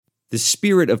The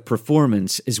spirit of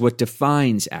performance is what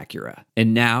defines Acura.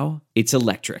 And now, it's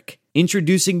electric.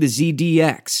 Introducing the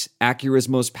ZDX, Acura's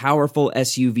most powerful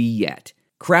SUV yet.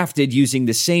 Crafted using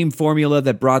the same formula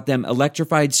that brought them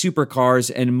electrified supercars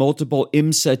and multiple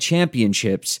IMSA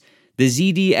championships, the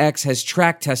ZDX has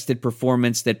track-tested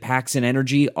performance that packs an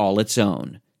energy all its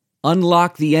own.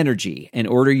 Unlock the energy and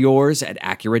order yours at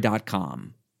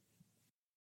Acura.com.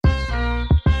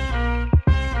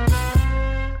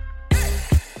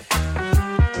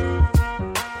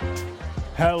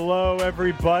 Hello,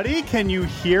 everybody. Can you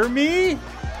hear me?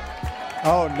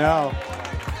 Oh, no.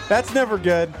 That's never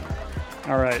good.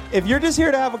 All right. If you're just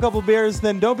here to have a couple beers,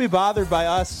 then don't be bothered by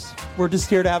us. We're just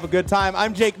here to have a good time.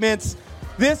 I'm Jake Mintz.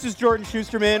 This is Jordan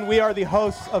Schusterman. We are the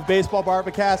hosts of Baseball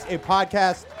Barbacast, a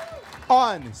podcast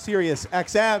on Sirius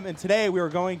XM. And today we are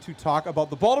going to talk about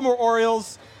the Baltimore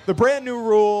Orioles, the brand new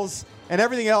rules, and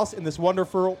everything else in this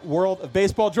wonderful world of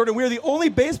baseball. Jordan, we are the only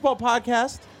baseball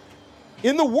podcast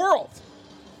in the world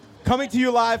coming to you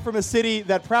live from a city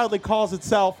that proudly calls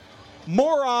itself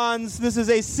Morons. This is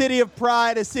a city of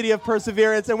pride, a city of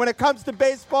perseverance, and when it comes to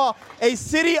baseball, a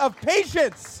city of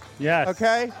patience. Yes.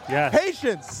 Okay? Yes.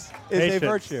 Patience is a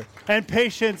virtue. And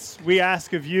patience, we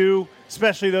ask of you,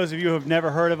 especially those of you who have never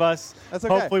heard of us. That's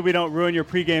okay. Hopefully we don't ruin your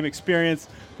pregame experience.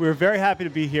 We're very happy to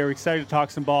be here. We're excited to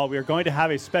talk some ball. We are going to have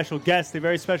a special guest, a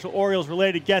very special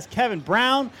Orioles-related guest. Kevin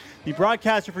Brown, the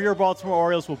broadcaster for your Baltimore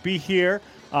Orioles, will be here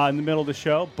in the middle of the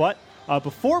show. But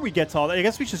before we get to all that, I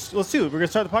guess let's do it. We're going to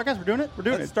start the podcast. We're doing it.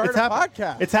 Let's start a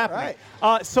podcast. It's happening.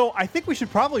 Right. So I think we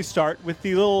should probably start with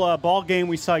the little ball game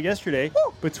we saw yesterday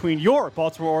between your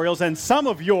Baltimore Orioles and some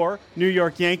of your New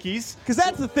York Yankees. Because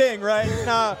that's the thing, right?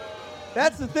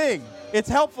 That's the thing. It's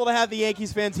helpful to have the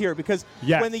Yankees fans here because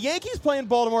when the Yankees play in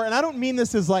Baltimore, and I don't mean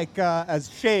this as as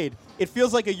shade, it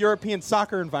feels like a European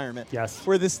soccer environment. Yes.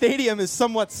 Where the stadium is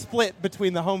somewhat split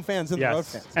between the home fans and the road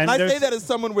fans. And I say that as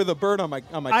someone with a bird on my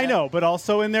I know, but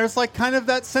also and there's like kind of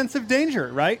that sense of danger,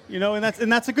 right? You know, and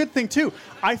that's a good thing too.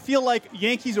 I feel like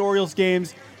Yankees-Orioles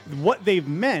games, what they've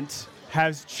meant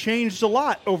has changed a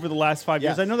lot over the last 5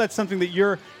 years. I know that's something that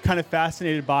you're kind of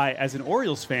fascinated by as an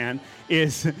Orioles fan,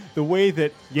 is the way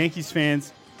that Yankees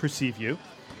fans perceive you.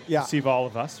 Perceive all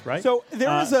of us, right? So there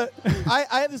was I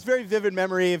have this very vivid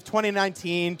memory of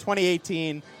 2019,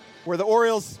 2018, where the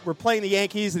Orioles were playing the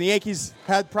Yankees, and the Yankees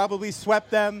had probably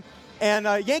swept them. And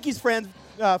a Yankees friend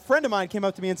of mine came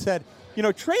up to me and said, you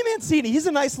know, Trey Mancini, he's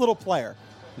a nice little player.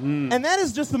 And that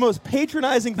is just the most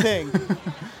patronizing thing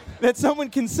that someone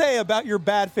can say about your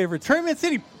bad favorite team. Trey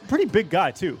Mancini, pretty big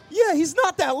guy, too. Yeah, he's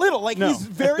not that little. He's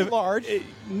very large.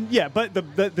 But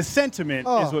the sentiment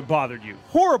is what bothered you.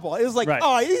 Horrible. It was like,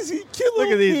 he's a cute little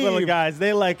Look at these team. little guys.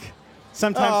 They,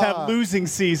 sometimes have losing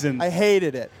seasons. I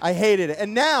hated it.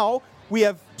 And now we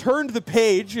have turned the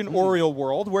page in Oriole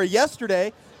world, where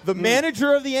yesterday the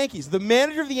manager of the Yankees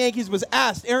was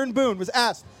asked, Aaron Boone was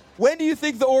asked, when do you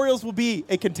think the Orioles will be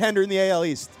a contender in the AL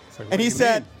East? Like, and he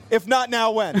said, if not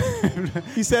now, when?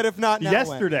 He said, if not now,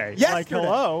 yesterday. When? Yesterday. Like,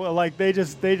 hello. Like, they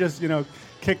just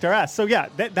kicked our ass. So, yeah,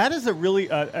 that is a really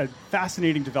a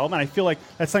fascinating development. I feel like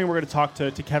that's something we're going to talk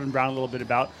to Kevin Brown a little bit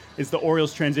about, is the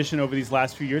Orioles' transition over these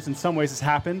last few years. In some ways, has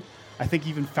happened, I think,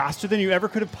 even faster than you ever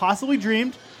could have possibly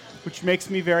dreamed, which makes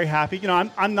me very happy. You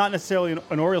know, I'm not necessarily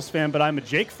an Orioles fan, but I'm a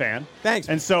Jake fan. Thanks.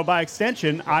 And so, by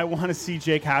extension, I want to see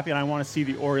Jake happy, and I want to see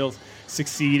the Orioles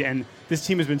succeed. And this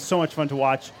team has been so much fun to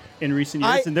watch in recent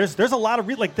years, and there's a lot of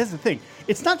this is the thing.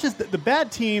 It's not just the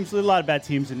bad teams. There's a lot of bad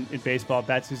teams in baseball,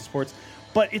 bad teams in sports,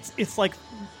 but it's like,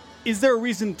 is there a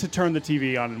reason to turn the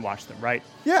TV on and watch them, right?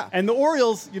 Yeah. And the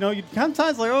Orioles, you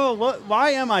sometimes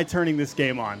why am I turning this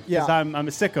game on? Because I'm a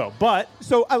sicko. But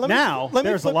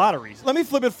there's a lot of reasons. Let me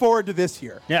flip it forward to this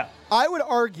year. Yeah. I would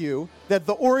argue that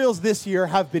the Orioles this year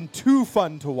have been too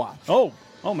fun to watch.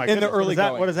 Oh my goodness. In the early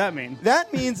going. What does that mean?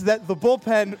 That means that the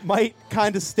bullpen might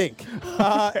kind of stink.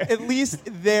 At least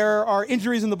there are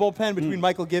injuries in the bullpen between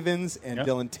Michael Givens and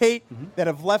Dylan Tate that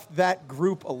have left that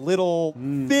group a little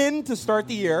thin to start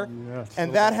the year.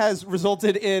 And that has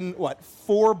resulted in,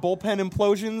 4 bullpen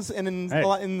implosions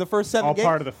in the first 7 games? All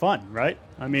part of the fun, right?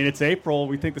 I mean, it's April.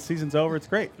 We think the season's over. It's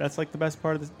great. That's the best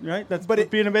part of this, right? That's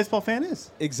what being a baseball fan is.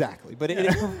 Exactly. But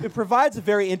it provides a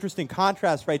very interesting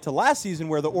contrast, right, to last season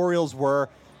where the Orioles were,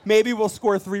 maybe we'll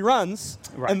score 3 runs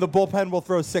and the bullpen will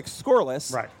throw 6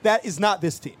 scoreless. Right. That is not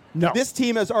this team. No. This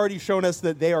team has already shown us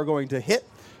that they are going to hit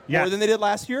more than they did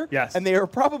last year. Yes. And they are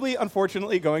probably,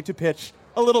 unfortunately, going to pitch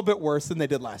a little bit worse than they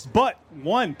did last year. But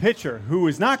one pitcher who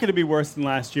is not going to be worse than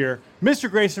last year, Mr.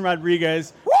 Grayson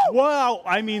Rodriguez. Woo! Wow.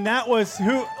 I mean, that was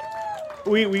who...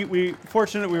 We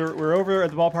fortunate we were over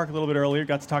at the ballpark a little bit earlier,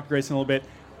 got to talk to Grayson a little bit.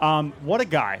 What a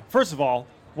guy. First of all,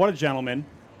 what a gentleman.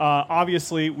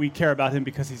 Obviously, we care about him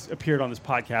because he's appeared on this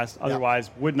podcast. Otherwise,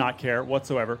 would not care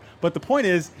whatsoever. But the point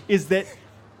is that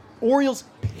Orioles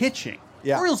pitching.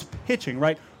 Yeah. Orioles pitching,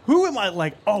 right? Who am I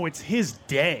like, oh, it's his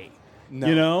day? No.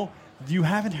 You know? You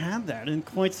haven't had that in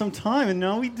quite some time, and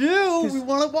now we do. We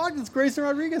want to watch this Grayson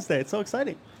Rodriguez Day. It's so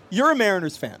exciting. You're a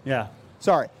Mariners fan. Yeah.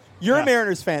 Sorry. You're a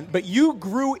Mariners fan, but you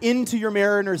grew into your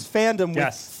Mariners fandom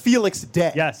with Felix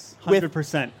Day. Yes,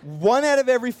 100%. With 1 out of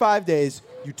every 5 days,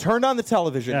 you turned on the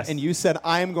television and you said,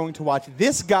 I am going to watch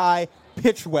this guy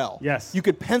pitch well. Yes. You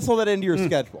could pencil that into your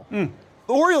schedule. The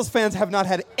Orioles fans have not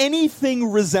had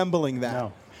anything resembling that.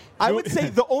 No. I would say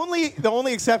the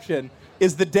only exception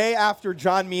is the day after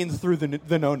John Means threw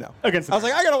the no-no. I was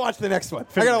like, I got to watch the next one.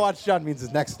 I got to watch John Means'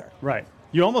 next start. Right.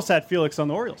 You almost had Felix on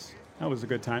the Orioles. That was a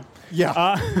good time.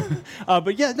 Yeah.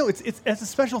 But yeah, no, it's a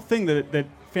special thing that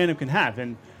fandom can have,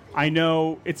 and I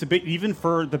know it's a bit even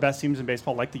for the best teams in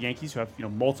baseball, like the Yankees, who have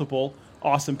multiple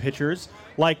awesome pitchers.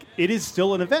 Like, it is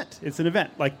still an event. It's an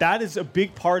event. Like, that is a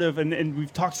big part of, and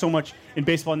we've talked so much in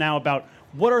baseball now about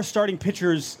what are starting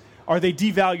pitchers. Are they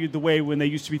devalued the way when they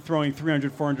used to be throwing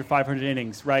 300, 400, 500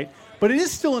 innings, right? But it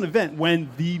is still an event when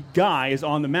the guy is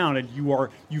on the mound and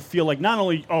you feel like not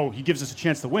only, he gives us a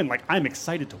chance to win, like, I'm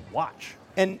excited to watch.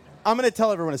 And I'm going to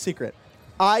tell everyone a secret.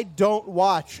 I don't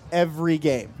watch every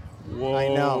game. Whoa. I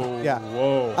know. Yeah.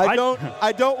 Whoa. I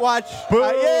don't watch.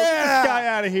 Get this guy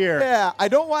out of here. Yeah. I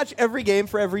don't watch every game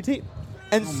for every team.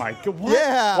 And oh my God! What?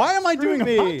 Yeah, why am I doing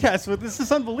me. a podcast with this? This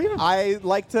is unbelievable. I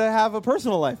like to have a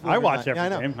personal life. I watch every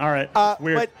game. All right,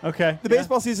 weird. But okay, the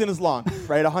baseball season is long,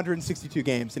 right? 162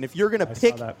 games, and if you're going to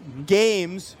pick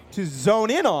games to zone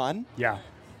in on,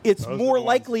 it's more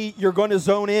likely you're going to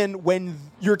zone in when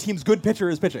your team's good pitcher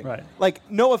is pitching. Right. Like,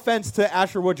 no offense to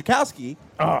Asher Wojciechowski,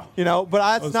 but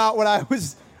that's not what I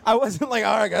was. I wasn't like,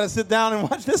 all right, I got to sit down and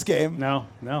watch this game.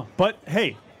 No. But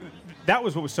hey. That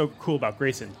was what was so cool about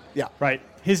Grayson. Yeah. Right?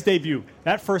 His debut.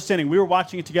 That first inning, we were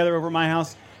watching it together over at my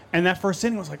house, and that first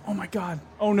inning was like, oh, my God.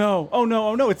 Oh, no.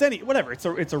 It's whatever.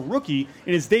 It's a rookie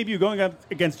in his debut going up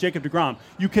against Jacob deGrom.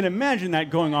 You can imagine that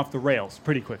going off the rails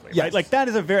pretty quickly, right? Like, that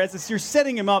is you're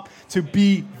setting him up to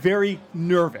be very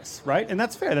nervous, right? And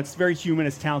that's fair. That's very human,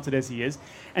 as talented as he is.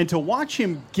 And to watch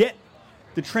him get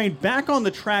the train back on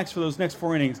the tracks for those next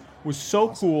 4 innings was so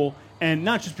cool. And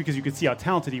not just because you could see how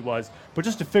talented he was, but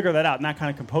just to figure that out and that kind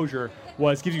of composure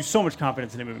gives you so much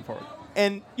confidence in him moving forward.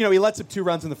 And, he lets up 2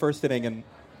 runs in the first inning. And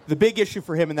the big issue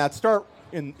for him in that start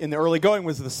in the early going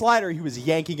was the slider. He was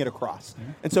yanking it across.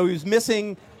 Mm-hmm. And so he was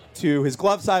missing to his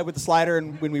glove side with the slider.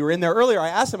 And when we were in there earlier, I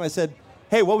asked him, I said,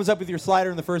 hey, what was up with your slider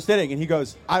in the first inning? And he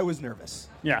goes, I was nervous.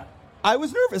 Yeah. I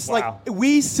was nervous. Wow. Like,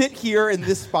 we sit here in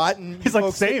this spot. And he's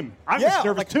like, same. I was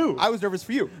nervous too. I was nervous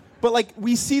for you. But, like,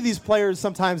 we see these players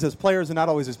sometimes as players and not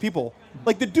always as people.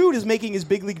 Like, the dude is making his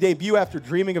big league debut after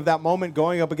dreaming of that moment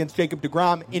going up against Jacob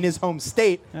deGrom in his home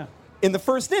state. Yeah. In the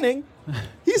first inning,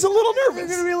 he's a little nervous. He's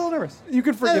going to be a little nervous. You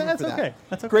can forgive him for that.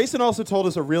 That's okay. Grayson also told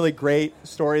us a really great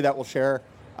story that we'll share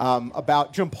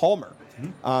about Jim Palmer.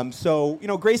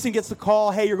 Mm-hmm. Grayson gets the call,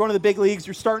 hey, you're going to the big leagues,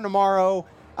 you're starting tomorrow,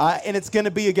 and it's going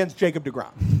to be against Jacob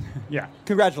deGrom. Yeah.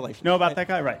 Congratulations. Know about that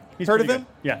guy? Right. He's heard of him? Good.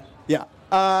 Yeah.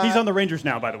 Yeah. He's on the Rangers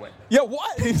now, by the way. Yeah,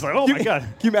 what? He's like, oh, my God.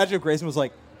 Can you imagine if Grayson was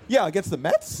like, yeah, against the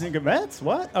Mets? Mets?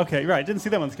 What? Okay, right. Didn't see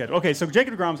them on the schedule. Okay, so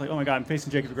Jacob deGrom's like, oh, my God, I'm facing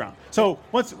Jacob deGrom. So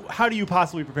how do you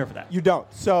possibly prepare for that? You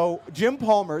don't. So Jim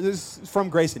Palmer, this is from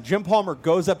Grayson. Jim Palmer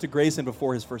goes up to Grayson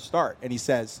before his first start, and he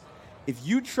says, if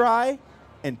you try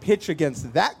and pitch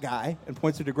against that guy, and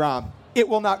points to deGrom, it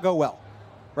will not go well.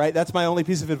 Right? That's my only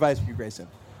piece of advice for you, Grayson.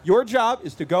 Your job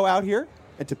is to go out here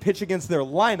and to pitch against their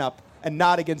lineup and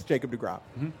not against Jacob deGrom.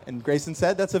 Mm-hmm. And Grayson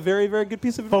said that's a very, very good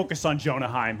piece of advice. Focus on Jonah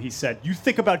Heim, he said. You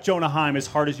think about Jonah Heim as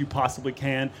hard as you possibly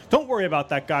can. Don't worry about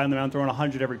that guy on the mound throwing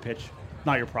 100 every pitch.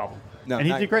 Not your problem. No, and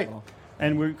he did great.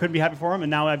 And we couldn't be happy for him. And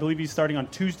now I believe he's starting on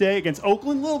Tuesday against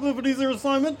Oakland. A little bit of an easier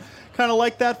assignment. Kind of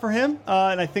like that for him.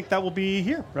 And I think that will be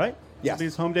here, right? Yes. It'll be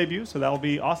his home debut, so that will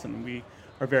be awesome. And we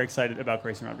are very excited about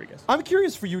Grayson Rodriguez. I'm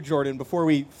curious for you, Jordan, before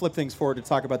we flip things forward to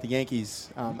talk about the Yankees,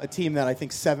 a team that I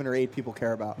think 7 or 8 people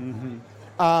care about.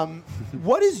 Mm-hmm.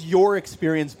 What has your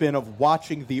experience been of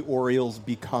watching the Orioles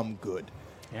become good?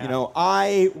 Yeah.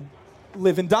 I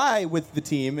live and die with the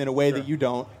team in a way that you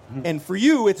don't. Mm-hmm. And for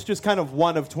you, it's just kind of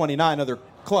one of 29 other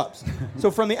clubs. So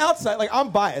from the outside, like,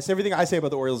 I'm biased. Everything I say about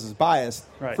the Orioles is biased.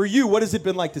 Right. For you, what has it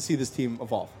been like to see this team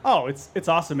evolve? Oh, it's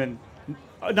awesome. And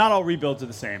not all rebuilds are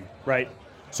the same, right?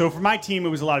 So for my team, it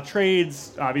was a lot of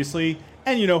trades, obviously.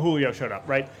 And, Julio showed up,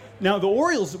 right? Now, the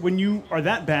Orioles, when you are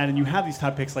that bad and you have these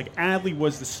top picks, like Adley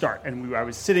was the start. And I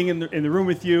was sitting in the room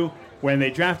with you when they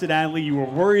drafted Adley. You were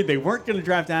worried they weren't going to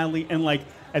draft Adley. And, like,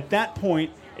 at that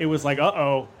point, it was like,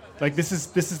 uh-oh, like this is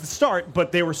the start,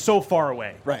 but they were so far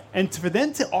away. Right. And for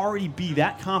them to already be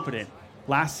that confident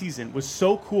last season was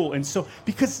so cool, and so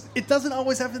because it doesn't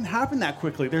always have to happen that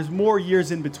quickly. There's more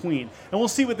years in between, and we'll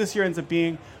see what this year ends up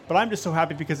being. But I'm just so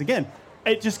happy because again,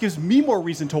 it just gives me more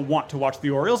reason to want to watch the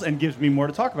Orioles and gives me more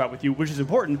to talk about with you, which is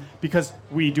important because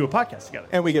we do a podcast together.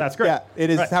 And we get that's great. Yeah, it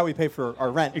is right. how we pay for our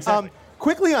rent. Exactly.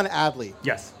 Quickly on Adley.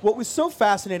 Yes. What was so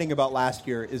fascinating about last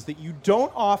year is that you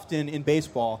don't often in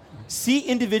baseball see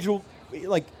individual,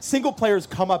 like single players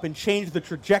come up and change the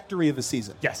trajectory of the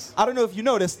season. Yes. I don't know if you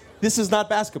noticed, this is not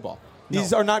basketball.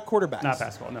 These are not quarterbacks. Not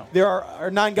basketball, no. There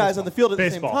are 9 guys on the field at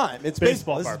Baseball. the same time. It's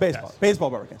Baseball. This is Baseball. baseball.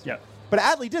 Baseball Barbacast. Yeah. But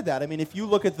Adley did that. I mean, if you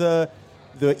look at the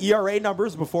ERA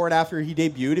numbers before and after he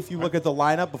debuted, if you look at the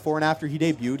lineup before and after he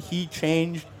debuted, he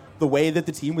changed the way that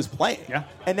the team was playing. Yeah.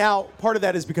 And now part of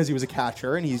that is because he was a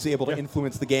catcher and he's able to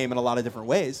influence the game in a lot of different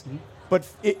ways. Mm-hmm. But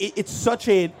it's such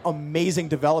an amazing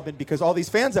development because all these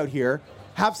fans out here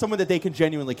have someone that they can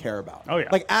genuinely care about. Oh, yeah.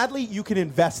 Like Adley, you can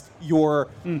invest your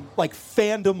like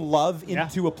fandom love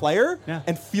into a player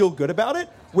and feel good about it,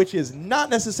 which is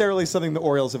not necessarily something the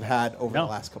Orioles have had over the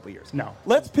last couple of years. No.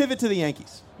 Let's pivot to the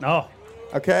Yankees. No.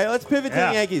 Okay, let's pivot to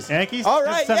the Yankees. Yankees? All There's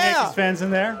right, some Yankees fans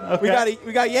in there. Okay.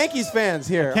 We got Yankees fans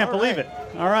here. Can't All believe right.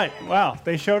 it. All right. Wow.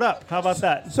 They showed up. How about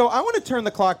that? So I want to turn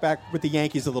the clock back with the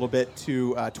Yankees a little bit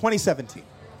to 2017.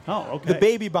 Oh, okay. The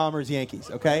Baby Bombers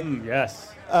Yankees, okay?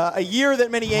 Yes. A year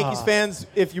that many Yankees fans,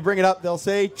 if you bring it up, they'll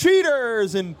say,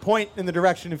 cheaters, and point in the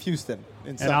direction of Houston.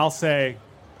 And I'll say,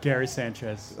 Gary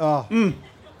Sanchez. That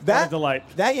What a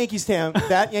delight. That Yankees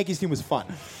team was fun.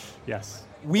 Yes.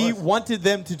 We wanted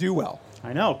them to do well.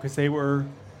 I know, because they were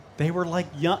like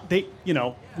young.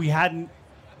 We hadn't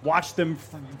watched them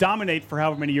dominate for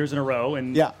however many years in a row,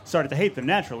 and started to hate them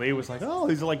naturally. It was like, oh,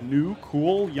 these are like new,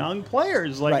 cool, young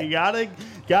players. Like you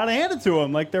gotta hand it to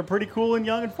them. Like they're pretty cool and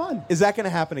young and fun. Is that going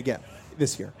to happen again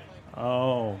this year?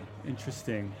 Oh,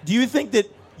 interesting. Do you think that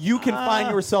you can find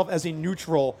yourself as a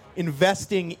neutral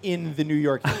investing in the New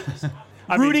York Yankees?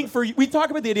 We talk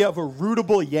about the idea of a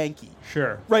rootable Yankee.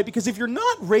 Sure. Right, because if you're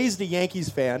not raised a Yankees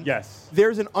fan,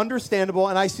 there's an understandable,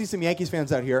 and I see some Yankees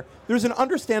fans out here, there's an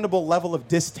understandable level of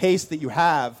distaste that you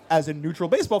have as a neutral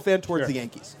baseball fan towards the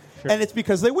Yankees. Sure. And it's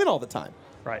because they win all the time.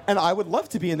 Right. And I would love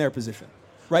to be in their position.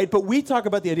 Right? But we talk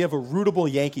about the idea of a rootable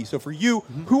Yankee. So for you,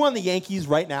 who on the Yankees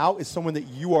right now is someone that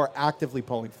you are actively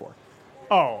pulling for?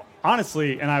 Oh,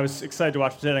 honestly, and I was excited to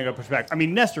watch pretending I go push back. I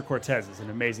mean, Nestor Cortez is an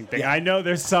amazing thing. Yeah. I know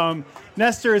there's some.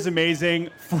 Nestor is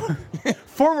amazing.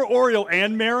 Former Oriole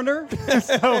and Mariner.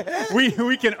 So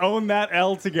we can own that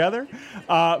L together.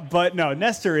 But no,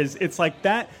 Nestor it's like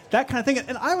that kind of thing.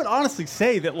 And I would honestly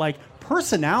say that, like,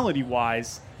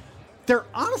 personality-wise, there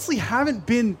honestly haven't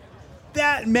been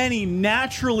that many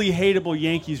naturally hateable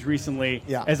Yankees recently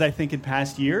as I think in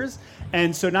past years.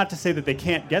 And so not to say that they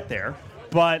can't get there,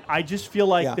 but I just feel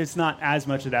like there's not as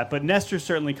much of that. But Nestor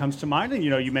certainly comes to mind. And,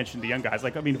 you mentioned the young guys.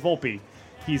 Like, I mean, Volpe,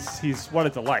 he's what a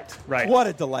delight, right? What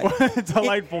a delight. What a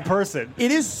delightful person.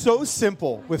 It is so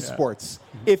simple with sports.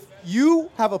 If you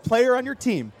have a player on your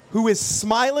team who is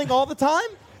smiling all the time,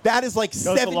 that is like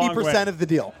 70% of the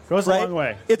deal. Goes a long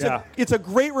way. It's a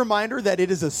great reminder that it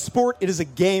is a sport, it is a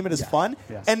game, it is fun.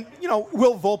 Yes. And,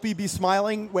 will Volpe be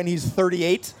smiling when he's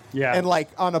 38 Yeah. and, like,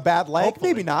 on a bad leg? Hopefully.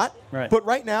 Maybe not. Right. But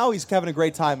right now, he's having a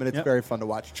great time, and it's very fun to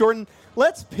watch. Jordan,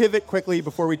 let's pivot quickly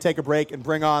before we take a break and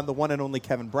bring on the one and only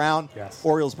Kevin Brown,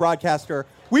 Orioles broadcaster.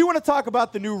 We want to talk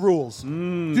about the new rules.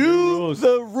 Do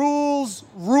the rules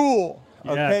rule?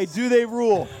 Okay, Yes. do they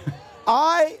rule?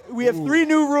 We have 3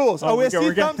 new rules.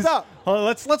 OSC thumbs up.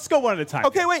 Let's go one at a time.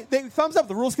 Okay, wait. Thumbs up.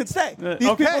 The rules can stay. These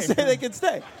people say they can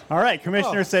stay. All right.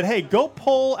 Commissioner said, hey, go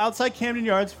poll outside Camden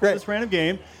Yards for this random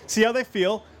game. See how they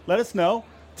feel. Let us know.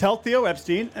 Tell Theo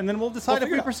Epstein, and then we'll decide if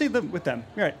we proceed with them.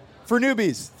 All right. For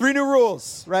newbies, 3 new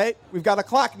rules, right? We've got a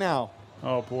clock now.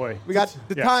 Oh, boy. We got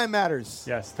the time matters.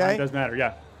 Yes, time does matter,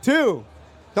 yeah. 2,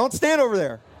 don't stand over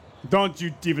there. Don't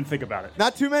you even think about it.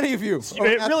 Not too many of you.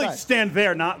 Really stand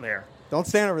there, not there. Don't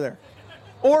stand over there.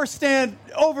 Or stand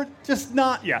over, just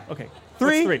not. Yeah, okay.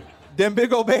 3, them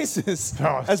big old bases,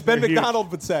 as Ben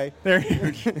McDonald would say. They're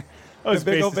huge. Those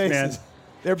big old bases, man.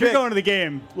 They're if you're big. going to the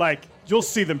game, like, you'll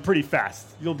see them pretty fast.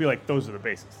 You'll be like, those are the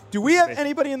bases. Do we have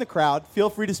anybody in the crowd?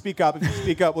 Feel free to speak up. If you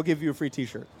speak up, we'll give you a free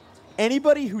T-shirt.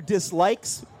 Anybody who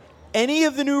dislikes any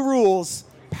of the new rules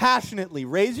passionately,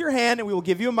 raise your hand and we will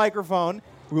give you a microphone.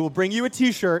 We will bring you a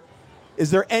T-shirt. Is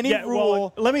there any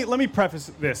rule? Well, let me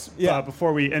preface this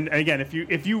before we. And again,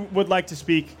 if you would like to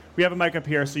speak, we have a mic up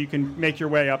here, so you can make your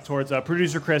way up towards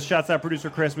producer Chris. Shouts out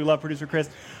producer Chris. We love producer Chris.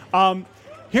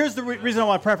 Here's the reason I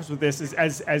want to preface with this is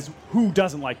as who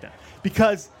doesn't like them,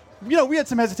 because we had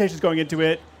some hesitations going into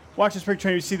it. Watch the spring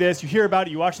training, you see this, you hear about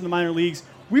it, you watch in the minor leagues.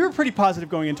 We were pretty positive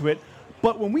going into it.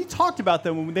 But when we talked about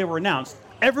them, when they were announced,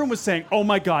 everyone was saying, oh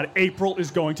my God, April is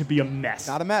going to be a mess.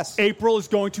 Not a mess. April is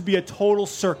going to be a total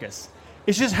circus.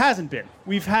 It just hasn't been.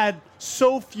 We've had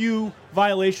so few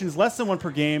violations, less than one per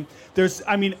game.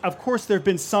 Of course, there have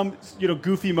been some,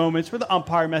 goofy moments where the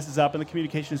umpire messes up and the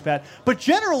communication is bad. But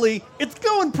generally, it's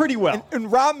going pretty well.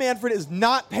 And Rob Manfred is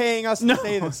not paying us to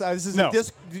say this. This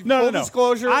is full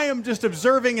disclosure. I am just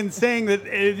observing and saying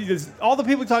that all the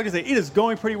people talking say it is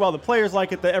going pretty well. The players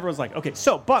like it. Everyone's like, okay.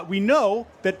 But we know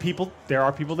that there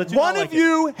are people that do not like it. One of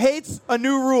you hates a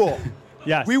new rule.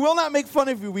 Yes. We will not make fun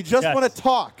of you. We just want to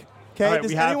talk. Okay, right,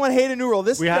 does anyone hate a new rule?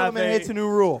 This gentleman hates a new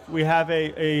rule. We have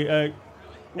a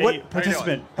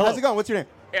participant. Hello. How's it going? What's your name?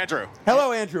 Andrew.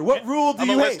 Hello, Andrew. What rule do you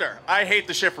hate? I'm a listener. I hate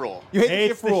the shift rule. You hate the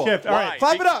shift rule. Shift. All right.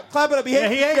 Clap it up. Clap it up. He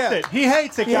hates it. He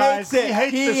hates it, guys. He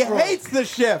hates the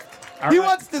shift. He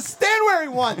wants to stand where he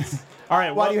wants. All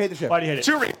right. Why do you hate the shift? Why do you hate it?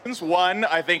 Two reasons. One,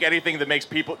 I think anything that makes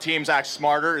teams act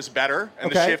smarter is better, and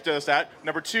the shift does that.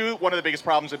 Number two, one of the biggest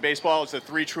problems in baseball is the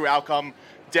 3 true outcome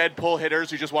dead pull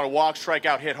hitters who just want to walk, strike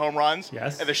out, hit home runs.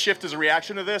 Yes. And the shift is a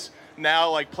reaction to this.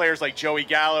 Now, players like Joey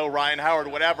Gallo, Ryan Howard,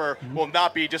 whatever, will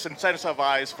not be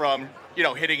disincentivized from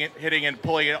hitting and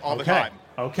pulling it all the time.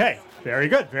 Okay. Very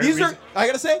good. I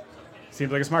gotta say,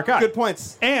 seems like a smart guy. Good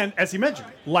points. And as he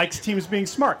mentioned, likes teams being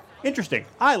smart. Interesting.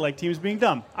 I like teams being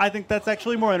dumb. I think that's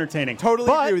actually more entertaining. Totally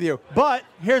agree with you. But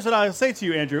here's what I'll say to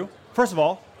you, Andrew. First of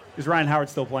all, is Ryan Howard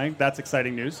still playing? That's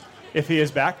exciting news if he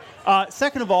is back.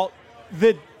 Second of all,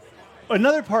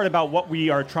 another part about what we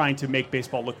are trying to make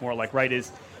baseball look more like, right,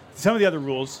 is some of the other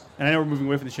rules, and I know we're moving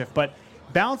away from the shift, but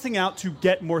balancing out to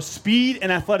get more speed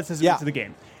and athleticism into the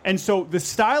game. And so the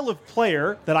style of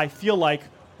player that I feel like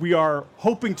we are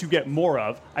hoping to get more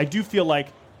of, I do feel like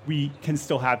we can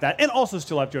still have that and also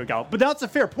still have Joey Gallo. But that's a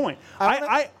fair point.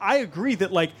 I agree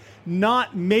that,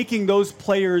 not making those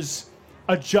players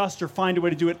adjust or find a way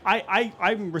to do it,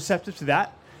 I'm receptive to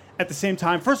that. At the same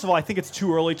time, first of all, I think it's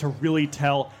too early to really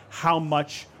tell how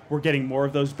much we're getting more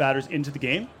of those batters into the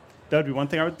game. That would be one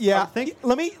thing I would think.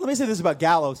 Let me say this about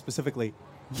Gallo specifically.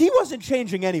 He wasn't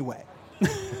changing anyway,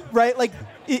 right?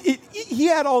 He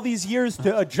had all these years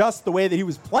to adjust the way that he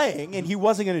was playing, and he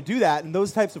wasn't going to do that, and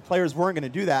those types of players weren't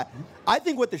going to do that. I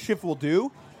think what the shift will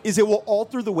do is it will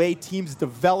alter the way teams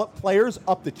develop players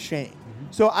up the chain.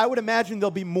 So I would imagine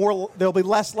they'll be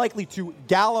less likely to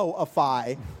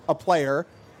Gallo-ify a player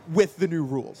with the new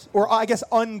rules, or I guess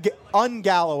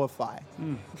un-Gallo-ify.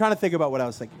 I'm trying to think about what I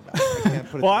was thinking about. I can't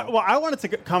put it I wanted to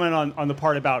comment on the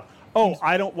part about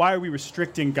why are we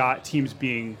restricting teams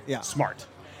being smart?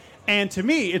 And to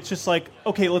me, it's just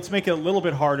okay, let's make it a little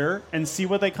bit harder and see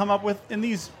what they come up with in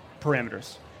these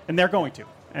parameters, and they're going to,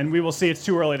 and we will see. It's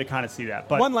too early to kind of see that.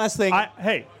 But one last thing,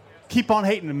 hey, keep on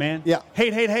hating them, man. Yeah,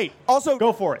 hate. Also,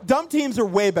 go for it. Dumb teams are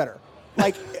way better.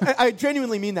 I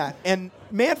genuinely mean that. And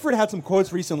Manfred had some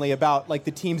quotes recently about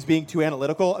the teams being too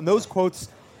analytical, and those quotes,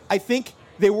 I think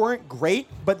they weren't great,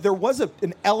 but there was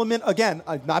an element, again,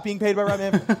 not being paid by Rob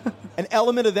Manfred, an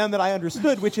element of them that I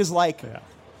understood, which is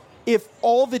if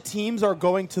all the teams are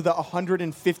going to the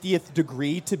 150th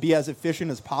degree to be as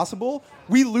efficient as possible,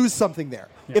 we lose something there.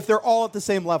 Yeah. If they're all at the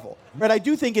same level. Right? I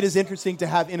do think it is interesting to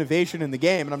have innovation in the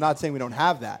game, and I'm not saying we don't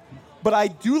have that. But I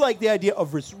do like the idea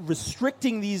of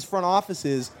restricting these front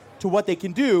offices to what they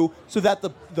can do, so that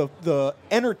the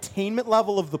entertainment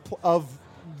level of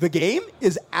the game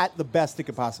is at the best it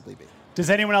could possibly be. Does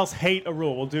anyone else hate a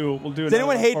rule? We'll do. Does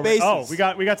anyone hate bases? Oh, we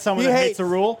got someone that hates a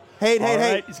rule.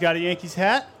 Hate. He's got a Yankees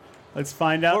hat. Let's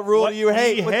find out. What rule do you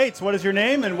hate? He hates. What is your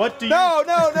name and what do you?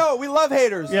 No. We love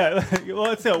haters. Yeah. Well,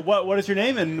 let's see. What is your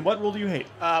name and what rule do you hate?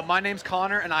 My name's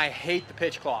Connor, and I hate the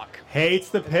pitch clock. Hates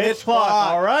the pitch clock.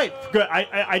 All right. Good.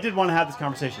 I did want to have this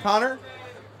conversation. Connor,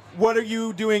 what are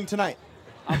you doing tonight?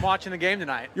 I'm watching the game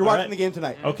tonight. You're watching the game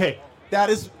tonight. Okay. That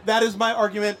is my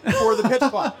argument for the pitch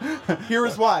clock. Here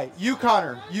is why. You,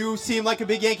 Connor, you seem like a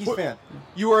big Yankees fan.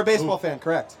 You are a baseball fan,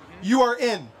 correct? You are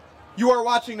in. You are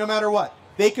watching no matter what.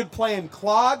 They could play in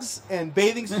clogs and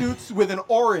bathing suits with an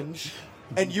orange,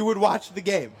 and you would watch the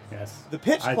game. Yes. The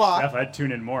pitch clock. I'd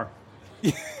tune in more.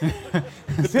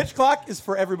 The pitch clock is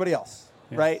for everybody else,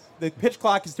 right? The pitch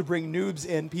clock is to bring noobs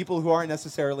in, people who aren't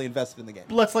necessarily invested in the game.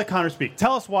 Let's let Connor speak.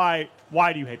 Tell us why.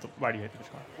 Why do you hate the pitch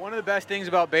clock? One of the best things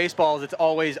about baseball is it's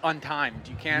always untimed.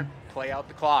 You can't play out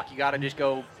the clock. You got to just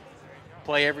go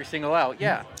play every single out.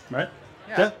 Yeah. Right.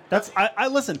 Yeah. I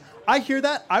listen. I hear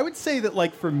that. I would say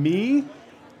that for me.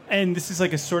 And this is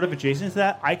a sort of adjacent to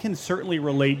that. I can certainly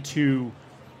relate to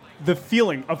the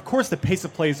feeling, of course, the pace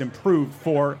of play is improved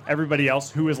for everybody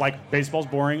else who is like, baseball's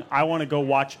boring. I want to go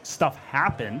watch stuff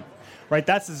happen. Right,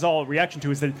 that's all reaction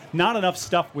to is that not enough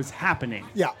stuff was happening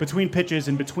between pitches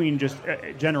and between just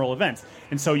general events.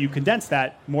 And so you condense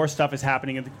that, more stuff is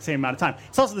happening in the same amount of time.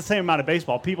 It's also the same amount of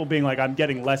baseball. People being like, I'm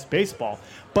getting less baseball.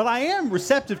 But I am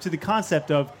receptive to the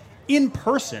concept of in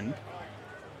person,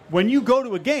 when you go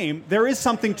to a game, there is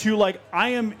something to like, I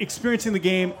am experiencing the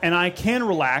game and I can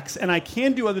relax and I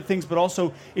can do other things, but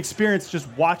also experience just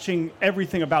watching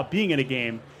everything about being in a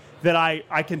game that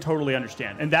I can totally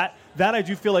understand. And that I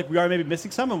do feel like we are maybe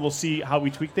missing some, and we'll see how we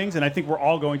tweak things. And I think we're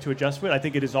all going to adjust to it. I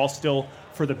think it is all still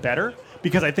for the better,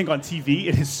 because I think on TV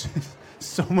it is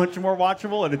so much more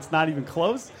watchable, and it's not even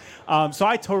close. So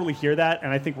I totally hear that,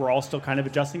 and I think we're all still kind of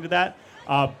adjusting to that.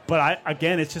 But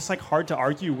again, it's just like hard to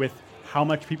argue with how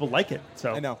much people like it.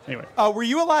 So I know. Anyway, were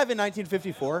you alive in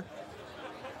 1954?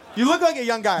 You look like a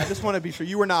young guy. I just want to be sure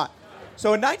you were not.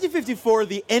 So in 1954,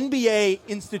 the NBA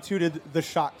instituted the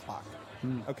shot clock.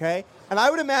 Okay? And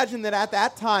I would imagine that at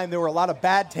that time, there were a lot of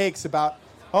bad takes about,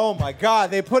 oh, my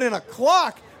God, they put in a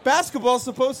clock. Basketball's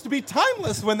supposed to be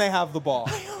timeless when they have the ball,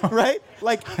 right?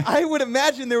 Like, I would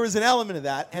imagine there was an element of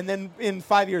that. And then in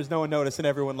 5 years, no one noticed, and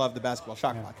everyone loved the basketball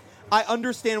shot clock. I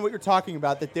understand what you're talking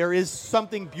about, that there is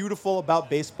something beautiful about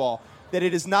baseball, that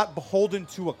it is not beholden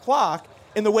to a clock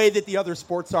in the way that the other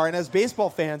sports are. And as baseball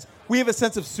fans, we have a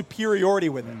sense of superiority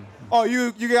with it. Oh,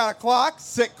 you got a clock?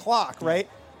 Sick clock, right?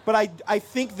 But I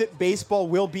think that baseball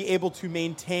will be able to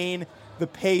maintain the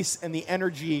pace and the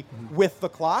energy with the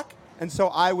clock. And so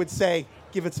I would say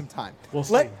give it some time. We'll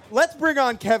see. Let's bring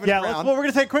on Kevin Brown. Well, we're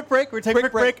going to take a quick break. We're going to take a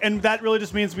quick break, and that really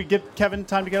just means we give Kevin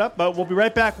time to get up. But we'll be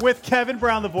right back with Kevin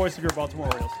Brown, the voice of your Baltimore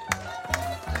Orioles.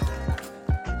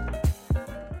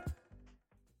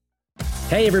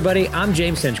 Hey everybody, I'm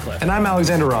James Hinchcliffe. And I'm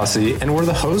Alexander Rossi, and we're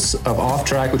the hosts of Off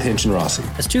Track with Hinch and Rossi.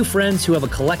 As two friends who have a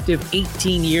collective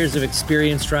 18 years of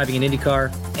experience driving an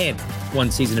IndyCar and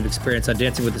 1 season of experience on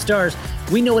Dancing with the Stars,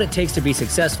 we know what it takes to be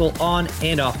successful on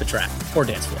and off the track, or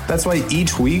dance floor. That's why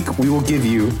each week we will give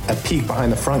you a peek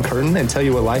behind the front curtain and tell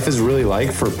you what life is really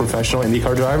like for professional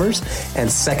IndyCar drivers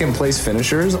and second place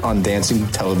finishers on dancing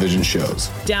television shows.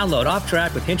 Download Off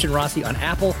Track with Hinch and Rossi on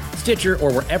Apple, Stitcher,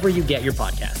 or wherever you get your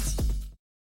podcasts.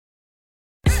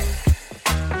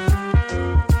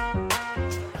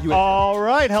 All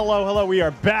right, hello. We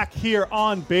are back here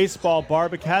on Baseball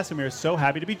Barbacast, and we are so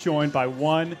happy to be joined by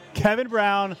one Kevin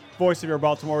Brown, voice of your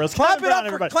Baltimore Orioles. Clap Kevin it Brown, up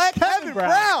everybody. for Kevin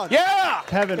Brown. Yeah,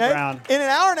 Kevin Brown. In an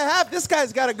hour and a half, this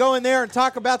guy's got to go in there and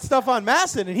talk about stuff on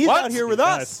Masson, and he's out here with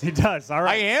us. He does. All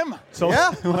right. I am. So yeah.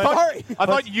 I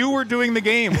thought you were doing the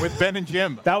game with Ben and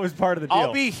Jim. That was part of the deal.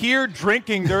 I'll be here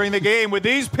drinking during the game with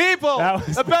these people,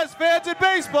 the best fans in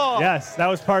baseball. Yes, that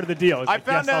was part of the deal. I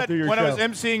found out when I was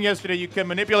emceeing yesterday, you can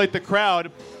manipulate the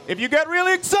crowd if you get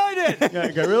really excited. Yeah,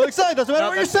 you get really excited. Doesn't matter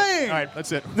what you're saying. All right,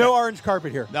 that's it. No orange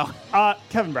carpet here. No.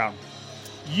 Kevin Brown,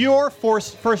 your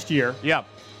first year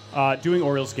doing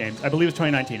Orioles games, I believe it's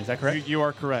 2019. Is that correct? You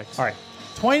are correct. All right.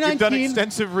 2019. You've done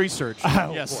extensive research.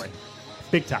 Oh, yes. boy.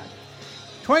 Big time.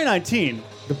 2019,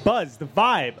 the buzz, the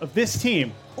vibe of this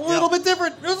team, a little bit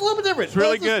different. It was a little bit different. It's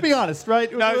really Let's good. be honest,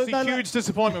 right? No, it was a huge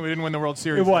disappointment we didn't win the World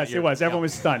Series. It was. that year. Everyone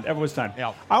was stunned.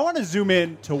 Yeah. I want to zoom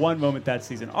in to one moment that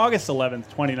season, August 11th,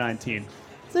 2019.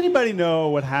 Does anybody know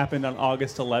what happened on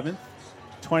August 11th,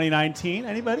 2019?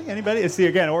 Anybody? See,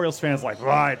 again, Orioles fans like,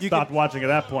 right, stopped watching at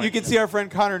that point. You can see our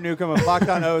friend Connor Newcomb of Locked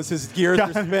On O's. His gears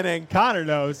are spinning. Connor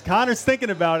knows. Connor's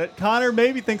thinking about it. Connor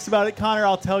maybe thinks about it. Connor,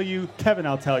 I'll tell you. Kevin,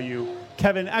 I'll tell you.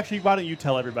 Kevin, actually, why don't you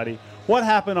tell everybody what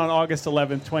happened on August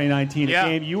 11th, 2019? A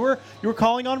game you were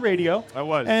calling on radio. I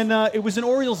was. And it was an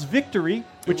Orioles victory,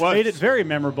 which made it very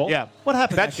memorable. Yeah. What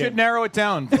happened That should narrow it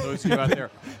down for those of you out there.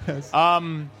 Yes.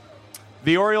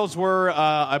 The Orioles were,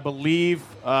 I believe,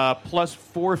 plus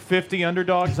 450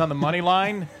 underdogs on the money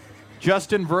line.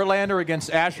 Justin Verlander against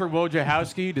Asher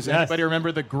Wojciechowski. Does anybody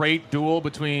remember the great duel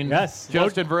between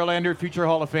Justin Verlander, future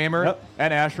Hall of Famer,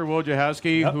 and Asher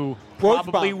Wojciechowski, who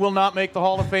probably will not make the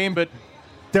Hall of Fame, but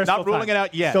There's not ruling it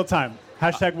out yet. Still time.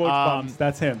 Hashtag Woj bombs.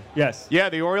 That's him. Yes. Yeah,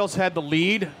 the Orioles had the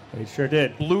lead. They sure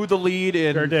did. Blew the lead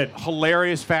in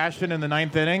hilarious fashion in the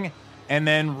ninth inning. And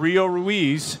then Rio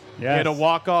Ruiz hit a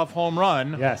walk-off home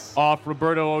run off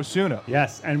Roberto Osuna.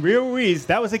 Yes, and Rio Ruiz,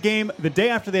 that was a game the day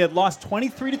after they had lost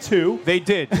 23-2. They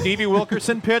did. Stevie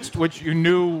Wilkerson pitched, which you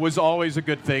knew was always a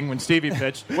good thing when Stevie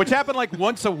pitched, which happened like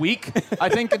once a week, I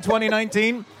think, in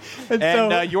 2019. And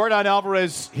Yordan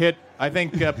Alvarez hit, I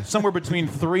think, somewhere between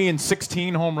 3 and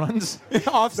 16 home runs.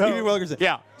 Off Stevie Wilkerson.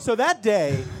 Yeah. So that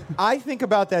day, I think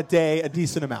about that day a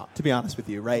decent amount, to be honest with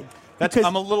you, right?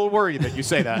 I'm a little worried that you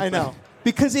say that. I know.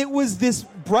 because it was this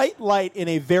bright light in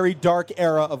a very dark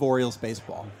era of Orioles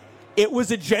baseball. It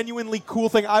was a genuinely cool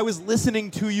thing. I was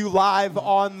listening to you live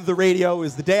on the radio. It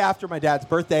was the day after my dad's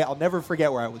birthday. I'll never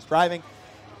forget where I was driving.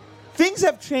 Things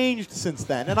have changed since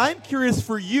then, and I'm curious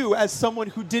for you as someone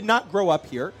who did not grow up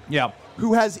here,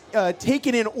 who has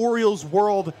taken in Orioles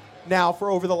world now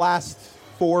for over the last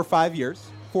 4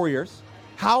 years.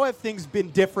 How have things been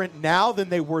different now than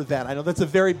they were then? I know that's a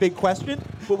very big question,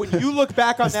 but when you look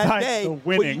back on that day,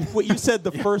 what you said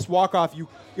the first walk-off you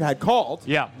had called,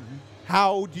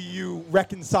 how do you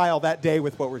reconcile that day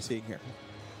with what we're seeing here?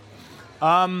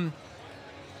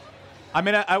 I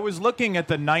mean, I was looking at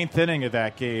the 9th inning of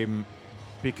that game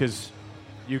because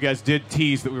you guys did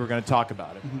tease that we were going to talk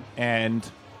about it. And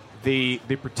the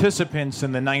participants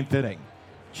in the 9th inning,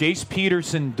 Jace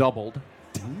Peterson doubled.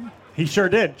 He sure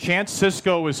did. Chance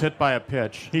Sisco was hit by a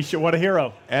pitch. What a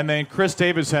hero. And then Chris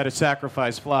Davis had a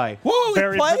sacrifice fly. Whoa,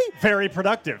 very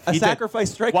productive. A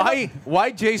sacrifice strikeout?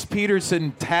 Why Jace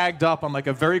Peterson tagged up on like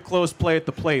a very close play at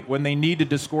the plate when they needed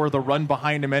to score the run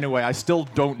behind him anyway, I still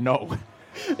don't know.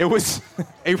 It was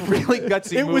a really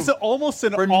gutsy move. It was almost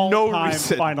an all-time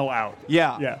final out.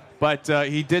 Yeah. But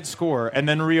he did score. And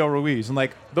then Rio Ruiz. And,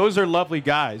 like, those are lovely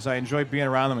guys. I enjoy being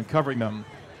around them and covering them.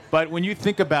 But when you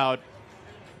think about,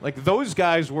 like, those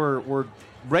guys were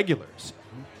regulars.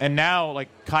 And now, like,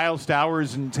 Kyle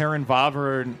Stowers and Taron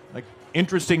Vavra and, like,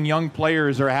 interesting young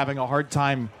players are having a hard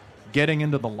time getting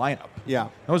into the lineup. Yeah.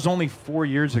 That was only 4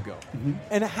 years ago.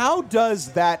 And how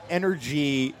does that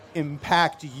energy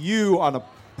impact you on a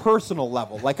personal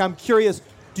level? Like, I'm curious,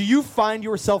 do you find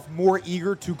yourself more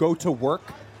eager to go to work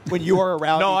when you are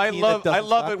around? No, I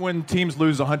love it when teams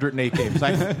lose 108 games.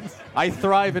 I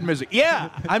thrive in misery. Yeah,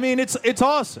 I mean it's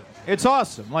awesome. It's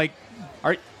awesome. Like,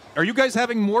 are you guys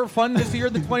having more fun this year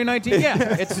than 2019?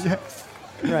 Yeah, it's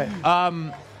right.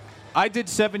 I did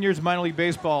 7 years of minor league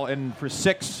baseball, and for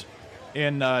 6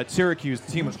 in Syracuse,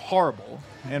 the team was horrible.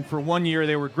 And for 1 year,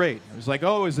 they were great. It was like,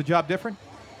 oh, is the job different?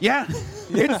 Yeah,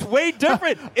 it's way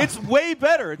different. It's way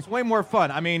better. It's way more fun.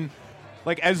 I mean,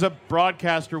 like, as a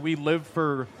broadcaster, we live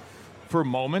for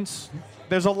moments.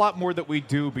 There's a lot more that we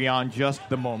do beyond just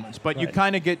the moments. But you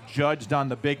kind of get judged on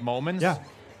the big moments. Yeah.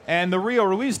 And the Rio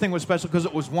Ruiz thing was special because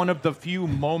it was one of the few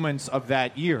moments of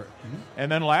that year. And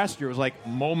then last year was like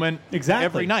moment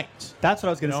every night. That's what I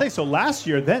was going to say. So last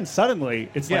year, then suddenly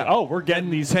it's like, oh, we're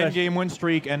getting these 10-game win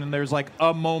streak, and then there's like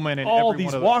a moment in all every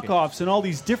these one of walk-offs and all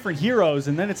these different heroes,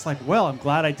 and then it's like, well, I'm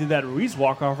glad I did that Ruiz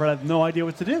walk-off, or I have no idea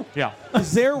what to do. Yeah.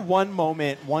 Is there one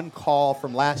moment, one call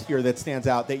from last year that stands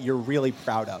out that you're really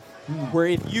proud of? Where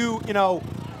if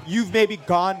you've maybe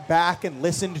gone back and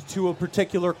listened to a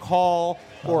particular call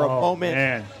or a moment.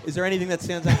 Man. Is there anything that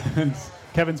stands out?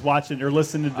 Kevin's watching or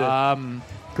listening to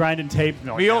grinding tape.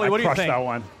 No, Mioli, what do you crushed think? That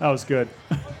one. That was good.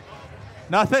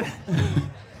 Nothing?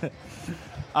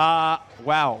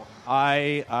 Wow.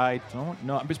 I don't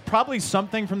know. It was probably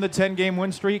something from the 10-game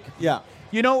win streak. Yeah.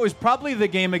 You know, it was probably the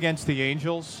game against the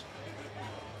Angels.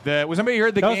 Was anybody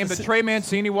heard the game, the Trey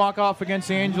Mancini walk-off against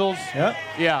the Angels?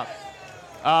 Yeah.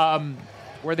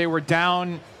 Where they were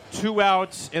down 2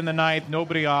 outs in the ninth,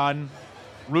 nobody on.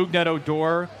 Rougned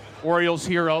Odor, Orioles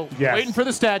hero, waiting for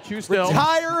the statue still.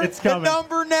 Retire the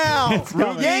number now.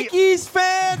 Yankees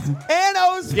fans and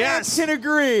O's fans can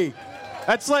agree.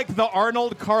 That's like the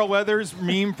Arnold Carl Weathers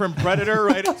meme from Predator,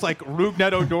 right? It's like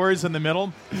Rougned Odor's in the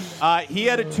middle. He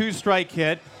had a 2-strike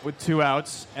hit with 2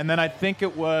 outs, and then I think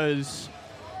it was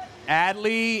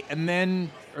Adley, and then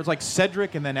it was like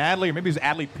Cedric, and then Adley, or maybe it was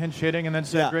Adley pinch hitting, and then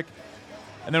Cedric.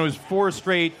 And then it was 4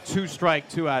 straight 2-strike,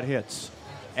 2-out hits.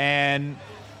 And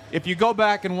if you go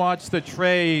back and watch the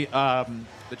Trey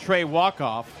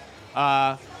walk-off,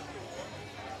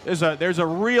 there's a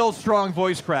real strong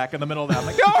voice crack in the middle of that. I'm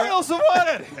like, the Orioles have won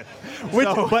it!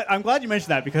 But I'm glad you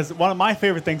mentioned that, because one of my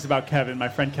favorite things about Kevin, my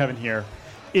friend Kevin here,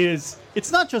 is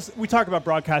it's not just, we talk about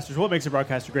broadcasters, what makes a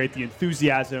broadcaster great, the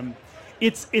enthusiasm.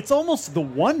 It's almost the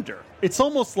wonder. It's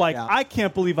almost like, I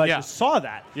can't believe I just saw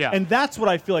that. Yeah. And that's what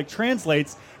I feel like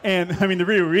translates. And, I mean, the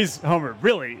Rio Ruiz homer,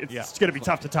 really, it's going to be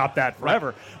tough to top that forever.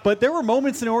 Right. But there were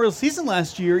moments in the Orioles season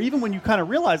last year, even when you kind of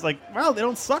realize, like, wow, they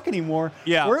don't suck anymore,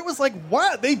 where it was like,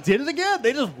 wow, they did it again.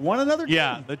 They just won another game.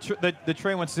 Yeah, the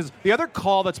Trey went. The other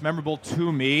call that's memorable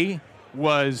to me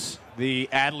was the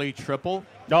Adley triple.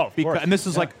 Oh, of course. And this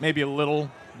is like maybe a little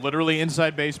literally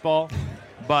inside baseball.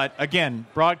 But, again,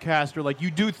 broadcaster, like,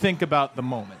 you do think about the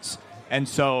moments. And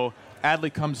so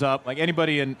Adley comes up, like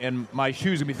anybody in my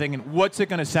shoes would be thinking, what's it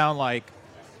going to sound like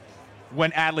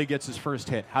when Adley gets his first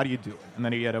hit? How do you do it? And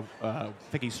then he had I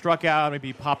think he struck out, maybe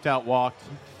he popped out, walked.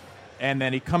 And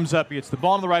then he comes up, he hits the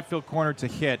ball in the right field corner to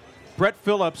hit. Brett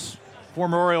Phillips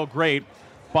former Oriole great,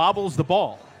 bobbles the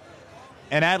ball,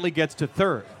 and Adley gets to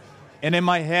third. And in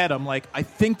my head, I'm like, I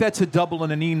think that's a double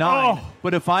and an E9.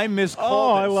 But if I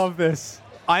miscall I love this.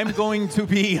 I'm going to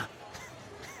be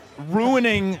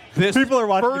ruining this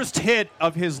first hit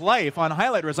of his life on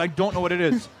highlight reels. I don't know what it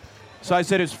is. So I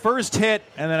said his first hit,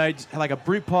 and then I had like a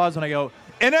brief pause, and I go,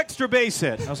 an extra base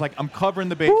hit. I was like, I'm covering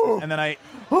the bases. And then I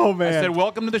said,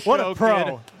 welcome to the show, what a pro.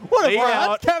 kid. What a pro.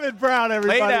 That's Kevin Brown,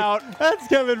 everybody. Laid out. That's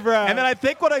Kevin Brown. And then I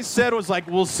think what I said was like,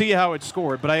 we'll see how it's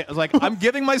scored. But I was like, I'm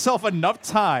giving myself enough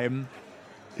time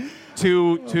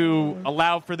to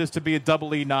allow for this to be a double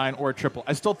E9 or a triple.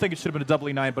 I still think it should have been a double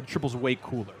E9, but a triple's way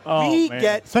cooler.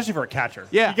 Especially for a catcher.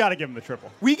 Yeah. You got to give him the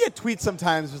triple. We get tweets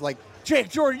sometimes like, Jake,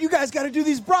 Jordan, you guys got to do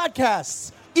these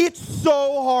broadcasts. It's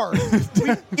so hard.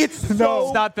 It's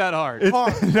not that hard.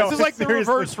 This is like the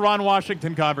reverse Ron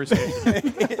Washington conversation.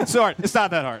 It's hard. It's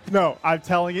not that hard. No, I'm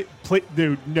telling you,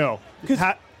 dude, no.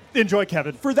 Enjoy,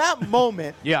 Kevin. For that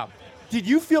moment, did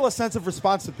you feel a sense of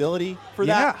responsibility for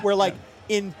that? Where, like,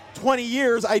 in 20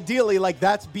 years, ideally, like,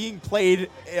 that's being played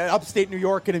in upstate New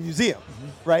York in a museum,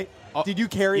 right? Did you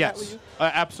carry that with you?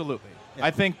 Absolutely. Yeah.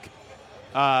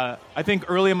 I think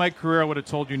early in my career I would have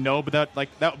told you no, but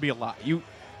that would be a lie.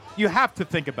 You have to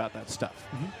think about that stuff,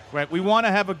 right? We want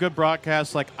to have a good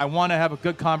broadcast. Like, I want to have a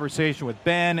good conversation with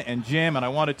Ben and Jim, and I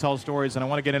want to tell stories, and I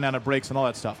want to get in and out of breaks and all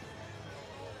that stuff.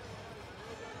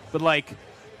 But, like,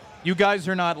 you guys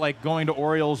are not, like, going to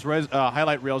Orioles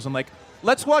highlight reels and, like,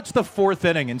 let's watch the fourth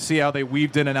inning and see how they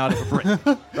weaved in and out of a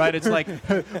break, right? It's like,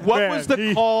 what was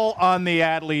the call on the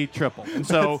Adley triple? And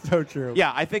so, that's so true.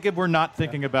 Yeah, I think if we're not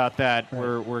thinking about that,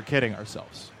 we're kidding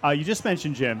ourselves. You just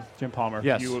mentioned Jim Palmer.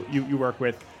 Yes. You work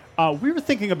with. We were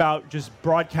thinking about just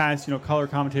broadcast, color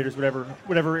commentators,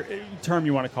 whatever term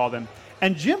you want to call them.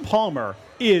 And Jim Palmer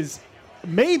is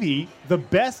maybe the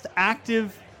best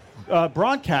active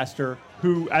broadcaster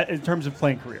who, in terms of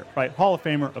playing career, right? Hall of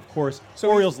Famer, of course. So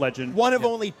Orioles legend. One of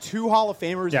only 2 Hall of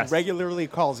Famers who regularly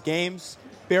calls games.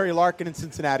 Barry Larkin in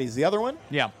Cincinnati is the other one.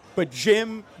 Yeah. But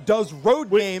Jim does road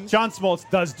games. John Smoltz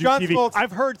does do TV. Smoltz.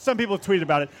 I've heard some people tweet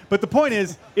about it. But the point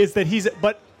is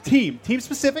that team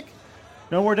specific.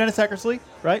 No more Dennis Eckersley,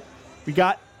 right? We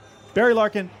got Barry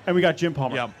Larkin and we got Jim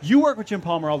Palmer. Yep. You work with Jim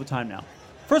Palmer all the time now.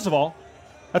 First of all,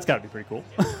 that's got to be pretty cool.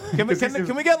 Can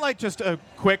we get like just a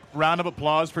quick round of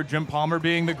applause for Jim Palmer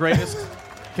being the greatest?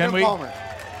 Can Jim Palmer.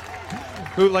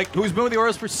 Who's been with the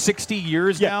Orioles for 60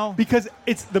 years now? Because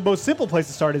it's the most simple place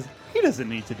to start is he doesn't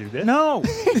need to do this. No.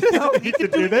 He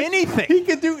can do anything. He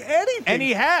can do anything. And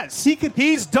he has.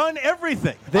 He's done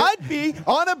everything. I'd be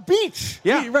on a beach.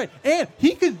 Yeah. Right. And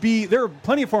he could be, there are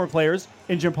plenty of former players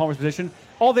in Jim Palmer's position.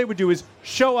 All they would do is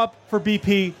show up for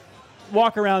BP,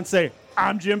 walk around, say,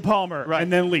 I'm Jim Palmer,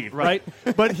 and then leave, right?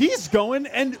 But he's going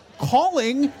and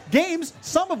calling games,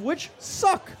 some of which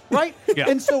suck, right? Yeah.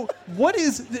 And so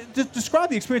describe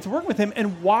the experience of working with him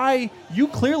and why you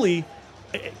clearly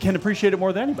can appreciate it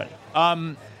more than anybody.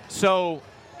 So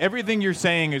everything you're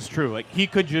saying is true. Like, he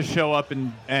could just show up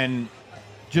and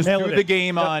just do the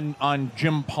game on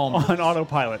Jim Palmer. On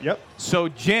autopilot, yep. So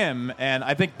Jim, and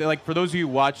I think that, like, for those of you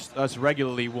who watch us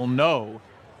regularly will know,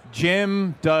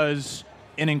 Jim does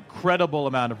an incredible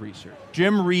amount of research.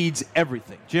 Jim reads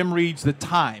everything. Jim reads the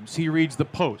Times. He reads the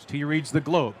Post. He reads the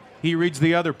Globe. He reads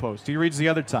the other Post. He reads the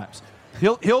other Times.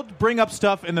 He'll bring up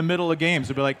stuff in the middle of games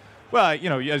and be like, well,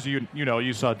 as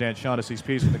you saw Dan Shaughnessy's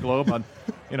piece in the Globe on,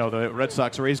 the Red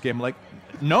Sox-Rays game. I'm like,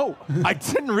 no, I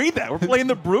didn't read that. We're playing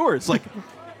the Brewers. Like,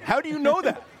 how do you know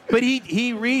that? But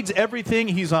he reads everything.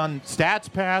 He's on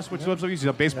Stats Pass, which he's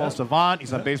on Baseball Savant.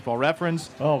 He's on Baseball Reference.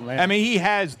 Oh, man. I mean, he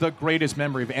has the greatest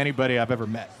memory of anybody I've ever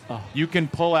met. Oh. You can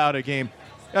pull out a game.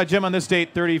 Jim, on this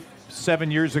date,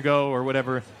 37 years ago or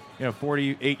whatever,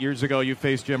 48 years ago, you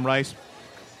faced Jim Rice.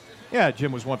 Yeah,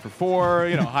 Jim was 1 for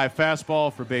 4, high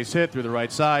fastball for base hit through the right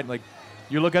side. Like,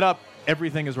 you look it up,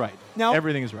 everything is right. Now,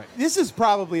 everything is right. This is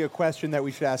probably a question that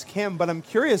we should ask him, but I'm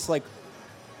curious, like,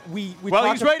 he's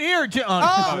right here, Jim.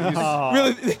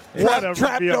 Really?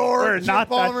 Trapdoor. We're not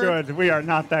that good. We are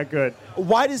not that good.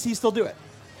 Why does he still do it?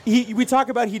 We talk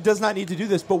about he does not need to do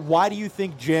this, but why do you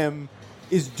think Jim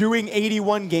is doing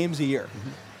 81 games a year?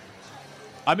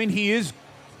 I mean, he is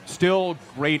still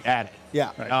great at it.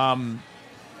 Yeah. Right.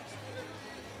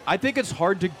 I think it's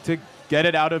hard to get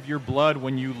it out of your blood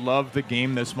when you love the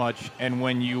game this much and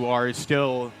when you are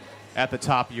still at the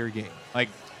top of your game. Like,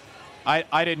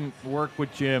 I didn't work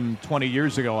with Jim 20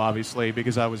 years ago, obviously,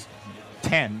 because I was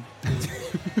 10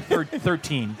 or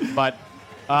 13. But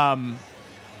I'm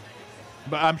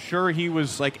sure he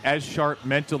was, like, as sharp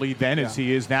mentally then as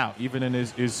he is now, even in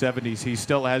his 70s. He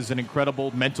still has an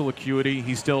incredible mental acuity.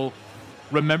 He still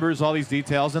remembers all these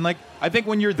details. And, like, I think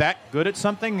when you're that good at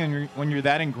something and when you're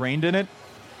that ingrained in it,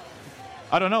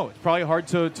 I don't know. It's probably hard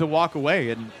to walk away.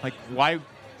 And, like, why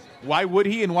would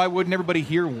he and why wouldn't everybody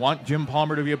here want Jim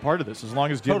Palmer to be a part of this? As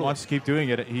long as Jim wants to keep doing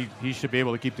it, he should be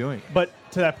able to keep doing it. But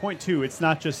to that point, too, it's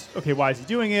not just, okay, why is he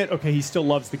doing it? Okay, he still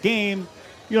loves the game.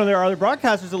 You know, there are other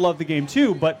broadcasters that love the game,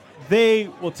 too, but they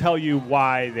will tell you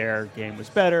why their game was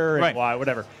better and why,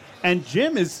 whatever. And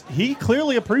Jim he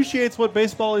clearly appreciates what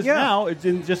baseball is now,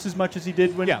 just as much as he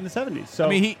did in the 70s. So I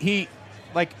mean, he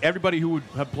like everybody who would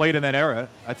have played in that era,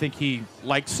 I think he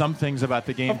liked some things about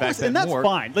the game back then and that's more.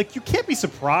 fine. Like, you can't be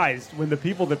surprised when the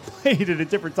people that played at a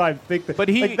different time think that. But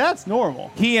that's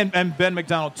normal. He and Ben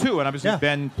McDonald too, and obviously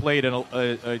Ben played in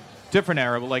a different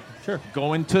era, but like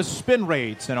going to spin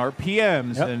rates and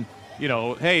RPMs and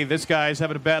hey, this guy's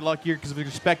having a bad luck year because of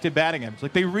expected batting averages.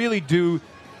 Like, they really do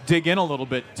dig in a little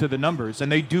bit to the numbers,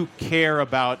 and they do care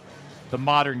about the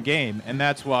modern game, and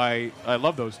that's why I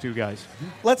love those two guys.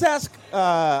 Let's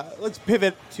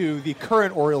pivot to the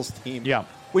current Orioles team. Yeah.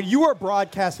 When you are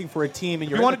broadcasting for a team and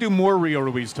you want to do more Rio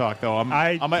Ruiz talk, though,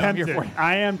 I'm here for you.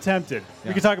 I am tempted.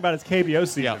 We can talk about his KBO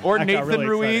season. Yeah. Or that Nathan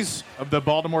Ruiz of the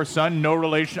Baltimore Sun, no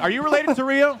relation. Are you related to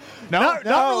Rio? Not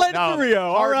related to Rio.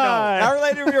 All right. Not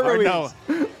related to Rio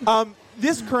Ruiz.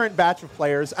 This current batch of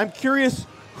players, I'm curious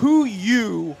who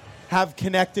you have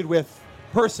connected with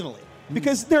personally.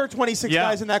 Because there are 26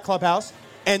 guys in that clubhouse,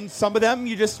 and some of them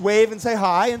you just wave and say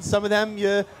hi, and some of them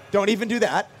you don't even do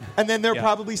that. And then there are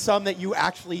probably some that you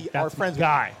actually are friends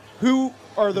with. Who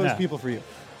are those people for you?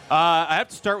 I have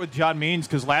to start with John Means,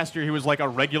 because last year he was like a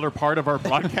regular part of our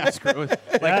broadcast crew.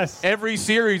 Every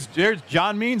series,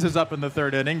 John Means is up in the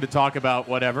third inning to talk about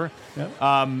whatever.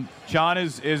 Yep. John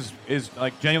is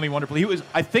like genuinely wonderful. He was,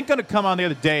 I think, going to come on the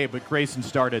other day, but Grayson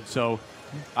started, so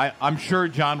I'm sure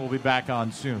John will be back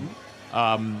on soon.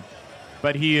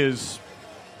 But he is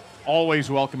always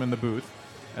welcome in the booth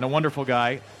and a wonderful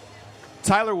guy.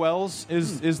 Tyler Wells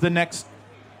is the next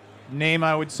name,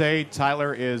 I would say.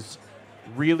 Tyler is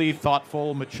really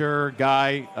thoughtful, mature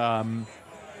guy.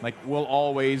 Will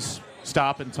always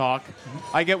stop and talk.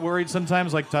 I get worried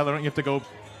sometimes, like, Tyler, don't you have to go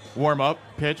warm up,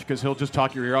 pitch, because he'll just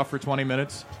talk your ear off for 20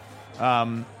 minutes.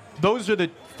 Those are the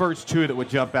first two that would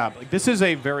jump out. Like, this is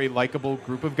a very likable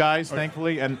group of guys,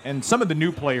 thankfully, and some of the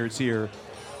new players here,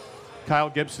 Kyle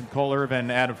Gibson, Cole Irvin,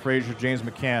 Adam Frazier, James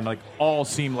McCann, like, all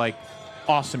seem like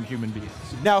awesome human beings.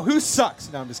 Now, who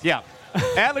sucks? No, I'm just kidding. Yeah.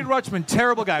 Adley Rutschman,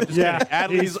 terrible guy. I'm just kidding.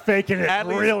 Adley's faking it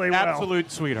really well.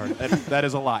 Absolute sweetheart. That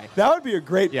is a lie. That would be a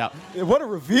great. Yeah. What a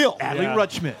reveal. Adley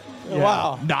Rutschman. Yeah.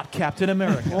 Wow. Not Captain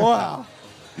America. Wow.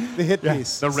 The hit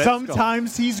piece. The Red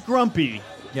Sometimes Skull. He's grumpy.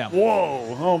 Yeah.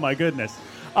 Whoa. Oh my goodness.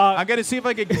 I'm going to see if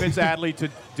I can convince Adley to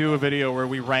do a video where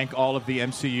we rank all of the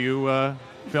MCU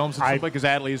films and stuff, because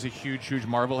Adley is a huge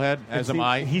Marvel head, as am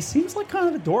I. He seems like kind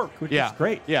of a dork, which is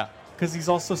great. Yeah. Because he's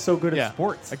also so good at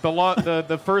sports. Like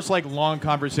the first long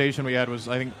conversation we had was,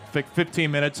 I think, 15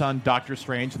 minutes on Doctor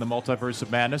Strange and the Multiverse of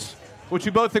Madness, which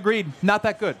we both agreed not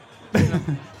that good.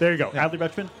 There you go. Yeah. Adley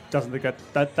Rutschman doesn't think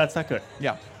that's not good.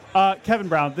 Yeah. Kevin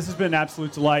Brown, this has been an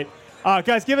absolute delight.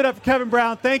 Guys, give it up for Kevin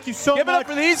Brown. Thank you so much. Give it up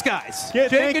for these guys.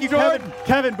 Thank you, Kevin.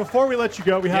 Kevin, before we let you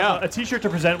go, we have a T-shirt to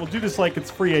present. We'll do this like it's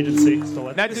free agency.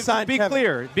 Now, be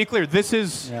clear. This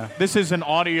is an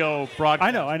audio broadcast.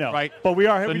 I know. Right? But we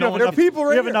are. So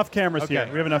we have enough cameras here.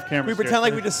 We have enough cameras. We pretend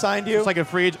like we just signed you. It's like a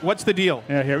free agent. What's the deal?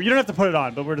 Yeah, here. You don't have to put it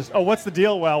on, but we're just. Oh, what's the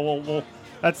deal? Well, we'll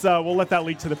let that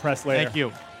leak to the press later. Thank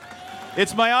you.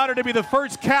 It's my honor to be the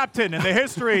first captain in the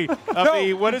history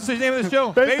of what is the name of the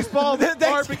show? Baseball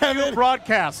Barbecue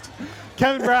Broadcast.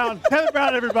 Kevin Brown,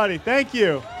 everybody. Thank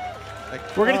you.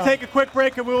 We're going to take a quick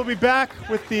break, and we will be back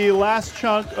with the last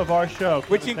chunk of our show.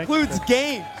 Which includes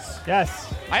games.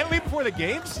 Yes. I didn't leave before the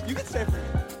games? You can stay for me.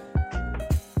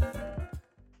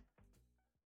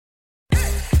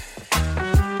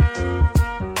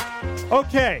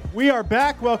 Okay, we are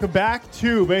back. Welcome back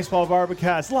to Baseball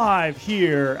Barbacast live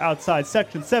here outside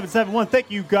Section 771. Thank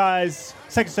you guys,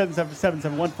 Section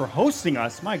 771, for hosting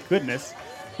us. My goodness,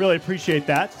 really appreciate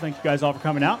that. So thank you guys all for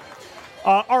coming out.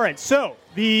 All right, so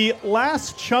the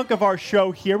last chunk of our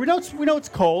show here. We know it's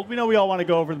cold. We know we all want to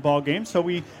go over the ball game, so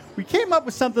we came up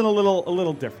with something a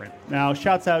little different. Now,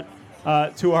 shouts out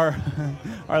to our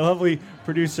our lovely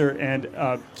producer and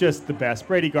just the best,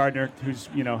 Brady Gardner, who's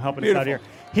helping us out here.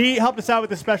 He helped us out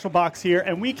with a special box here,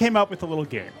 and we came up with a little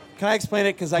game. Can I explain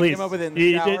it? Because I came up with it in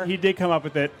the shower. He did come up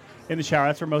with it in the shower.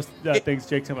 That's where most things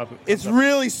Jake come up with. It's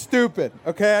really stupid,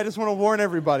 okay? I just want to warn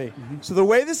everybody. Mm-hmm. So the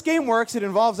way this game works, it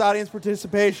involves audience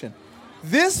participation.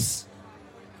 This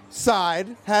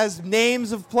side has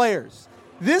names of players.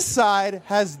 This side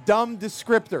has dumb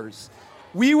descriptors.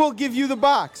 We will give you the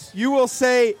box. You will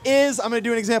say, I'm going to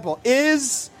do an example.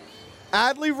 Is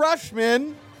Adley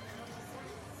Rutschman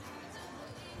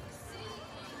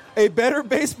a better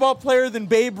baseball player than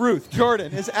Babe Ruth?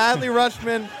 Jordan, is Adley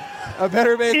Rutschman a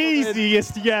better baseball player?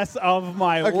 Easiest yes of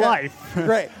my life.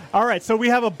 Great. All right, so we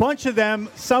have a bunch of them.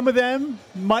 Some of them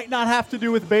might not have to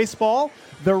do with baseball.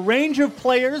 The range of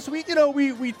players, we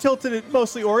tilted it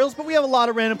mostly Orioles, but we have a lot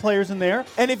of random players in there.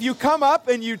 And if you come up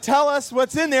and you tell us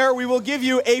what's in there, we will give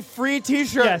you a free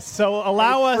T-shirt. Yes, so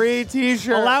allow us free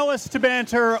T-shirt. Allow us to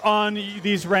banter on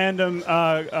these random,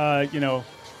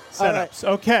 setups. Right.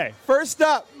 Okay. First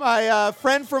up, my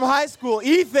friend from high school,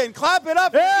 Ethan. Clap it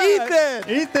up, for Ethan.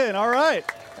 Ethan, all right.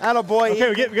 Attaboy,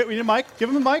 Okay, Ethan. we need a mic. Give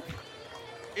him a mic.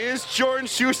 Is Jordan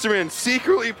Schusterman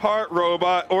secretly part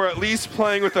robot, or at least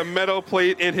playing with a metal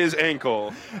plate in his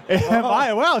ankle? Am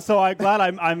I? Wow, so I'm glad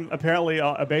I'm apparently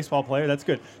a baseball player. That's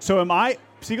good. So am I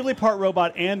secretly part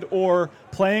robot and or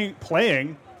playing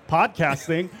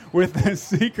podcasting with a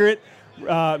secret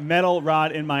metal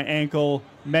rod in my ankle?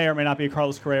 May or may not be a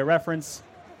Carlos Correa reference.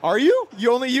 Are you?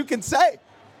 You can say.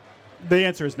 The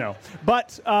answer is no.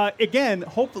 But again,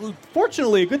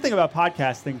 fortunately, a good thing about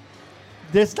podcasting,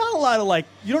 there's not a lot of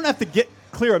you don't have to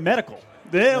clear a medical.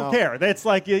 They don't care. It's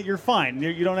like you're fine.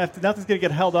 You don't have to. Nothing's going to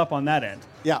get held up on that end.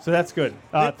 Yeah. So that's good.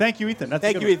 Thank you, Ethan.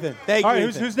 Thank you, Ethan. Thank you. All right,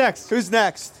 Ethan. who's next? Who's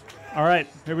next? All right,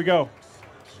 here we go.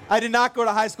 I did not go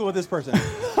to high school with this person.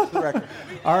 For the record.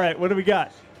 All right, what do we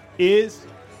got? Is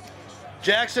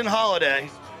Jackson Holiday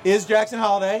Jackson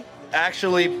Holiday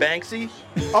actually Banksy?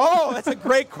 Oh, that's a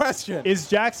great question. Is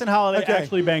Jackson Holiday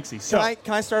actually Banksy? So,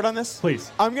 can I start on this?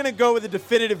 Please. I'm going to go with a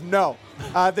definitive no.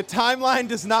 The timeline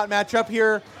does not match up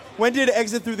here. When did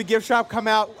Exit Through the Gift Shop come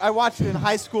out? I watched it in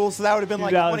high school, so that would have been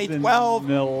like 2012.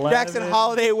 Jackson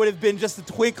Holiday would have been just a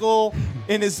twinkle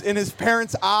in his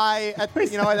parents' eye at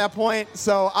that point.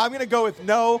 So I'm going to go with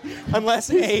no, unless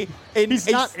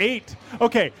he's not 8.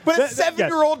 Okay, but a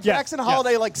 7-year-old Jackson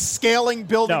Holiday scaling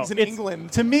buildings in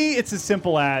England. To me, it's as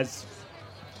simple as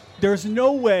there's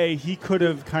no way he could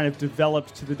have kind of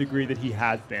developed to the degree that he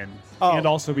has been and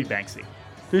also be Banksy.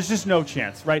 There's just no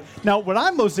chance, right? Now, what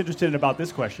I'm most interested in about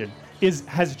this question is,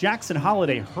 has Jackson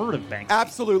Holiday heard of Banksy?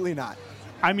 Absolutely not.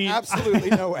 I mean,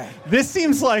 absolutely no way. This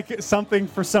seems like something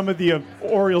for some of the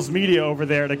Orioles media over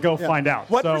there to go find out.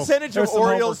 What percentage of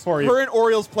current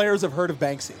Orioles players have heard of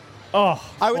Banksy?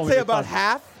 Oh, I would say about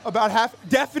half. About half.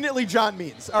 Definitely John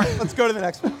Means. All right, let's go to the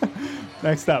next one.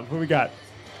 Next up, who we got?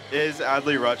 Is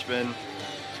Adley Rutschman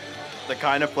the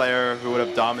kind of player who would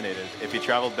have dominated if he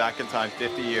traveled back in time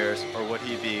 50 years, or would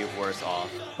he be worse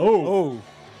off? Oh.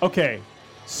 Okay.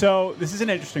 So this is an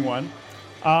interesting one.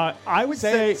 I would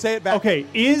say it back. Okay,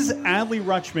 is Adley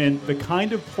Rutschman the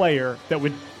kind of player that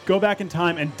would go back in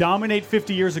time and dominate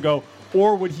 50 years ago,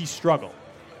 or would he struggle?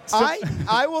 So,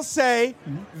 I will say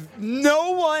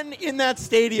no one in that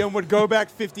stadium would go back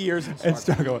 50 years and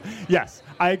struggle. Yes,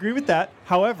 I agree with that.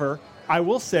 However, I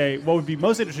will say what would be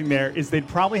most interesting there is they'd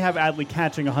probably have Adley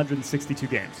catching 162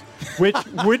 games, which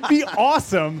would be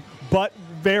awesome, but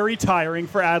very tiring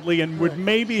for Adley and would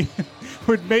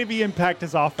maybe impact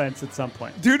his offense at some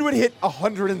point. Dude would hit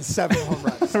 107 home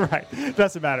runs. Right.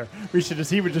 Doesn't matter.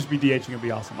 He would just be DHing and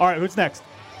be awesome. All right, who's next?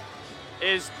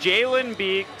 Is Jalen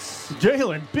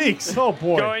Beeks oh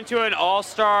boy, going to an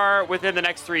All-Star within the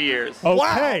next 3 years?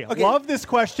 Okay. Love this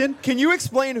question. Can you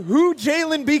explain who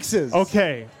Jalen Beeks is?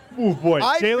 Okay. Oh boy,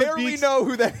 I barely know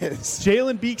who that is.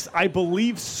 Jalen Beeks, I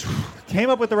believe, came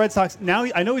up with the Red Sox. Now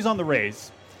I know he's on the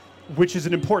Rays, which is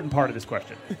an important part of this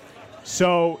question.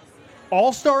 So,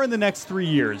 All-Star in the next 3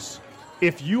 years.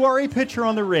 If you are a pitcher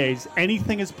on the Rays,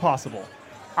 anything is possible.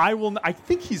 I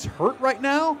think he's hurt right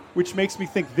now, which makes me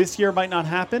think this year might not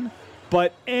happen.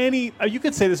 But you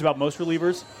could say this about most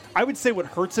relievers. I would say what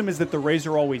hurts him is that the Rays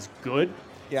are always good.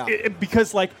 Yeah.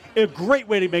 Because a great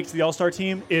way to make the All-Star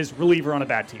team is reliever on a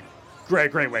bad team.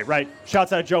 Great way, right?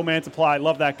 Shouts out Joe Mantiply.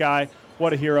 Love that guy.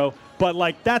 What a hero. But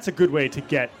that's a good way to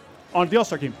get on the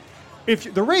All-Star team.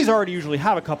 If the Rays already usually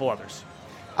have a couple others.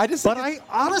 I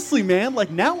honestly, man,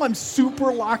 now I'm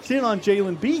super locked in on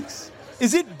Jalen Beeks.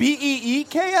 Is it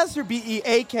B-E-E-K-S or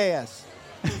B-E-A-K-S?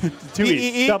 Two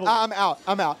E's. Double. I'm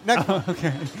out. Next one.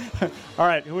 Okay. All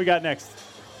right, who we got next?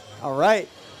 All right.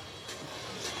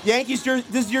 Yankees jersey.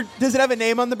 Does it have a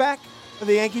name on the back of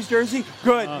the Yankees jersey?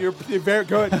 Good. You're very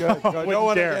good. Good. No one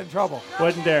will get in trouble.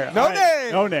 Wouldn't dare. No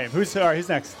name. No name. Who's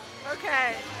next?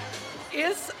 Okay.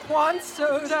 Is Juan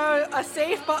Soto a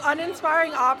safe but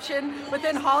uninspiring option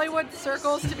within Hollywood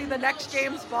circles to be the next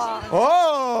James Bond?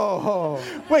 Oh.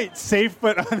 Wait, safe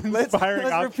but uninspiring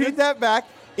option? Let's repeat that back.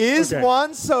 Is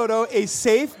Juan Soto a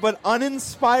safe but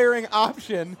uninspiring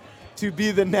option to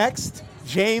be the next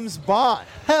James Bond.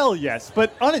 Hell yes,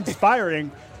 but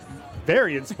uninspiring.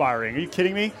 Very inspiring. Are you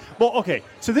kidding me? Well, okay,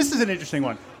 so this is an interesting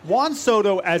one. Juan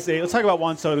Soto let's talk about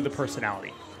Juan Soto, the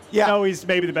personality. Yeah. No, he's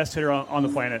maybe the best hitter on the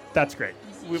planet. That's great.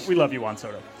 We love you, Juan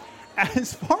Soto.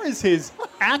 As far as his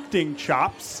acting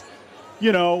chops,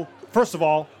 first of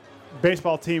all,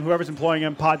 baseball team, whoever's employing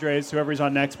him, Padres, whoever he's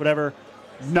on next, whatever,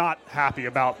 not happy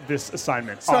about this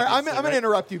assignment. Sorry, I'm going to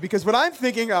interrupt you because what I'm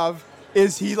thinking of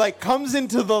is he comes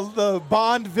into the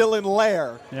Bond villain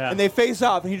lair and they face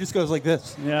off and he just goes like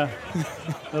this. Yeah,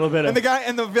 a little bit.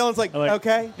 And the villain's like,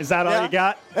 okay. Is that all you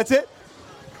got? That's it?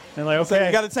 And okay. So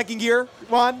you got a second gear,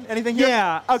 Juan? Anything here?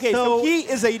 Yeah. Okay, so he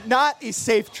is not a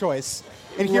safe choice,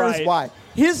 and here's why.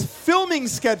 His filming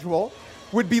schedule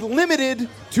would be limited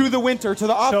to the winter, to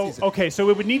the offseason. So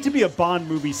it would need to be a Bond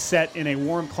movie set in a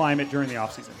warm climate during the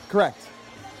offseason. Correct.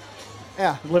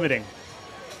 Yeah. Limiting.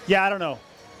 Yeah, I don't know.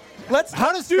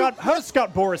 How does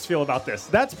Scott Boras feel about this?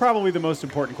 That's probably the most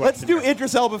important question. Let's do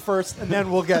Idris Elba first, and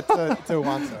then we'll get to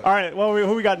Juan Soto. All right, well,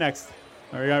 who we got next?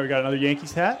 We got another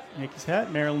Yankees hat,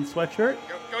 Maryland sweatshirt.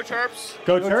 Go Terps.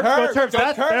 Go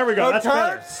Terps. There we go. That's Terps.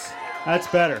 better. That's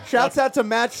better. Shouts out to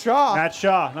Matt Shaw.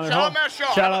 Shout out Matt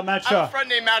Shaw. I have a friend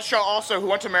named Matt Shaw also who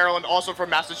went to Maryland, also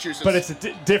from Massachusetts. But it's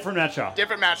a different Matt Shaw.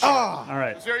 Different Matt Shaw. All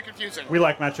right. It's very confusing. We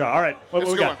like Matt Shaw. All right. What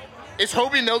we got? Is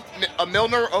Hobie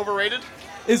Milner overrated?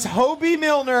 Is Hobie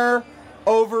Milner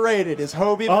overrated?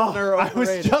 I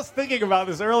was just thinking about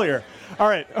this earlier. All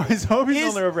right. Is Hobie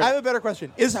Milner overrated? I have a better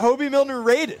question. Is Hobie Milner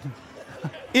rated?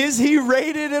 Is he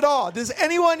rated at all? Does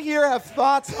anyone here have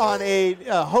thoughts on a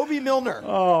Hobie Milner?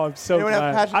 Oh, I'm so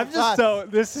glad. I'm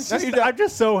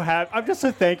just so happy. I'm just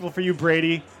so thankful for you,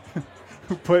 Brady,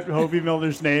 who put Hobie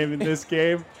Milner's name in this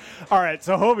game. All right,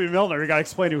 so Hobie Milner, we got to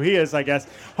explain who he is, I guess.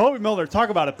 Hobie Milner, talk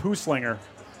about a poo slinger.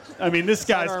 I mean, this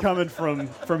guy's coming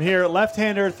from here.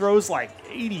 Left-hander, throws like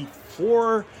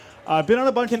 84. Been on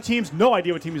a bunch of teams. No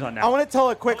idea what team he's on now. I want to tell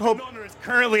a quick Hobie Milner is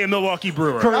currently a Milwaukee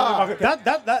Brewer. Okay.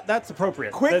 That's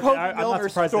appropriate. Quick Hobie Milner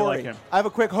story. I have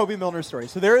a quick Hobie Milner story.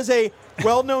 So there is a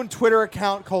well-known Twitter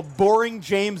account called Boring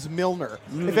James Milner.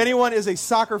 If anyone is a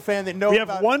soccer fan that knows, we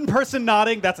have one person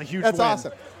nodding. That's a huge. That's win.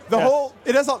 Awesome.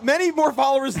 It has many more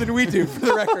followers than we do. For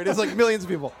the record, it's like millions of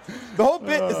people. The whole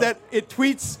bit is that it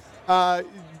tweets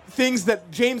things that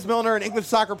James Milner, an English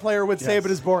soccer player, would say, but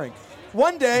is boring.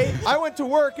 One day, I went to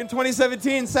work in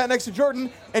 2017, sat next to Jordan,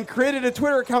 and created a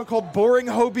Twitter account called Boring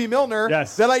Hobie Milner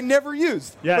that I never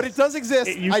used. Yes. But it does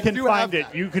exist. You can find it.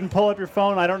 You can pull up your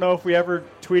phone. I don't know if we ever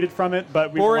tweeted from it,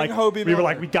 but we were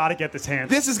like, we got to get this hand.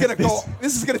 This is gonna go.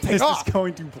 This is gonna take off. This is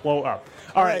going to blow up.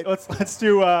 All right, let's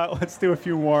do a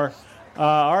few more.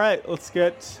 All right, let's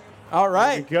get. All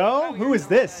right, there we go. Who is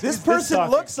this? This person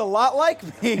looks a lot like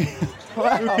me.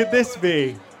 Wow. Who could this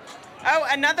be? Oh,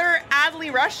 another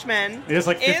Adley Rushman. There's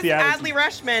like 50 Is Adley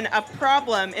Rushman a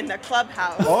problem in the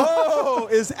clubhouse? Oh,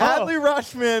 is Adley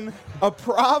Rushman a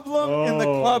problem in the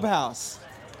clubhouse?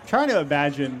 I'm trying to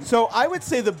imagine. So I would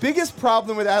say the biggest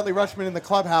problem with Adley Rushman in the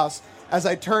clubhouse, as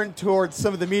I turn towards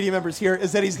some of the media members here,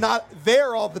 is that he's not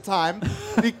there all the time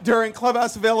during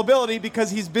clubhouse availability because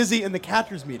he's busy in the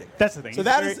catcher's meeting. That's the thing. So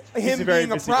that is him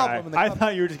being a problem in the clubhouse. I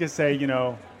thought you were just going to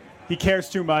say, he cares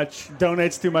too much,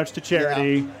 donates too much to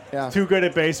charity, too good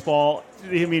at baseball.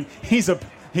 I mean, he's a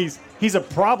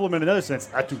problem in another sense.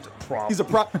 That dude's a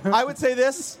problem. I would say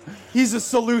this: he's a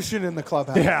solution in the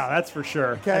clubhouse. Yeah, that's for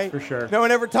sure. Okay, that's for sure. No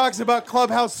one ever talks about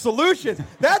clubhouse solutions.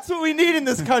 That's what we need in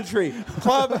this country: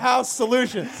 clubhouse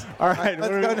solutions. All right,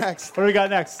 let's go next. What do we got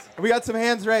next? We got some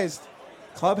hands raised.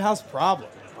 Clubhouse problem.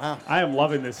 Wow. I am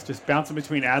loving this. Just bouncing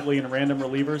between Adley and random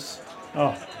relievers.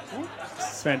 Oh,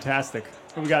 this is fantastic.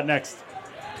 What we got next?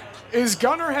 Is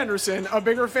Gunnar Henderson a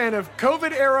bigger fan of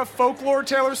COVID-era folklore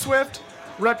Taylor Swift,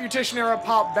 Reputation-era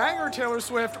pop banger Taylor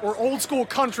Swift, or old-school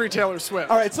country Taylor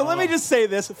Swift? All right, so let me just say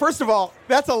this. First of all,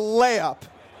 that's a layup.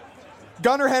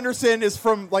 Gunnar Henderson is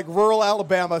from, rural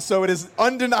Alabama, so it is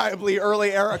undeniably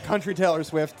early-era country Taylor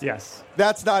Swift. Yes.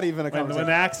 That's not even a conversation. When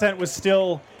the accent was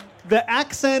still... The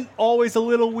accent, always a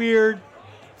little weird.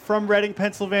 From Reading,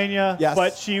 Pennsylvania,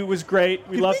 but she was great.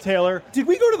 We love Taylor. Did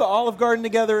we go to the Olive Garden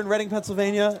together in Reading,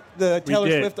 Pennsylvania? The Taylor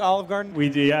Swift Olive Garden? We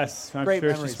did, yes. I'm great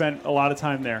sure memories. She spent a lot of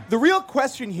time there. The real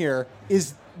question here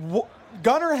is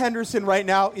Gunnar Henderson right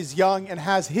now is young and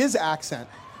has his accent.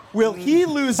 Will he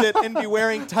lose it and be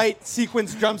wearing tight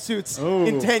sequins jumpsuits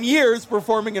in 10 years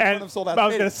performing in front of sold-out stadiums? I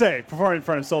was going to say, performing in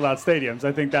front of sold-out stadiums.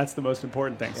 I think that's the most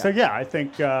important thing. Yeah. So, yeah, I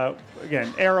think,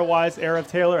 again, era-wise, era of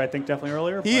Taylor, I think definitely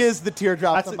earlier. He is the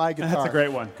teardrop on my guitar. That's a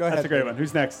great one. Go ahead. That's a great one.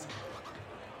 Who's next?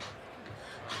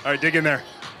 All right, dig in there.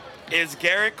 Is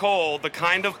Garrett Cole the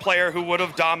kind of player who would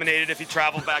have dominated if he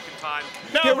traveled back in time?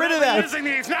 No, Get rid of that. Reusing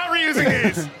these. Not reusing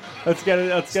these. Let's get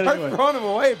it. Start throwing them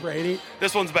away, Brady.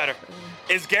 This one's better.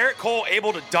 Is Garrett Cole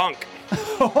able to dunk?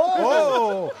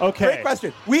 Oh, okay. Great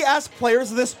question. We ask players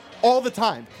this all the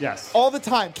time. Yes. All the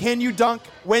time. Can you dunk?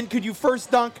 When could you first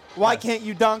dunk? Why can't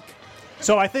you dunk?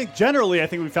 So I think generally,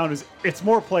 we found is it's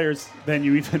more players than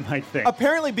you even might think.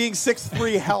 Apparently being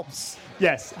 6'3" helps.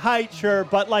 Yes, height, sure,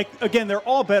 but again, they're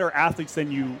all better athletes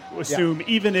than you assume,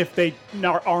 even if they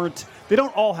aren't. They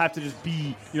don't all have to just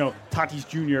be, Tatis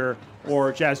Jr.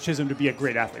 or Jazz Chisholm to be a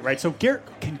great athlete, right? So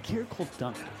can Garrett Cole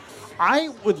dunk? I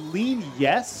would lean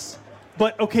yes,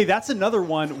 but okay, that's another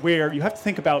one where you have to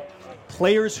think about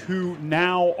players who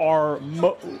now are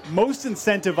most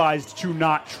incentivized to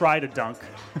not try to dunk.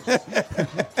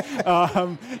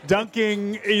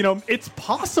 Dunking, it's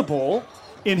possible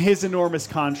in his enormous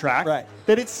contract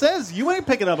that it says you ain't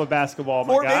picking up a basketball,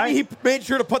 my guy. Or maybe he made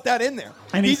sure to put that in there.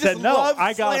 And he said, no,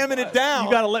 slamming it down.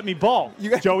 You got to let me ball.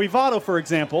 Joey Votto, for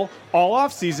example, all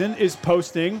offseason is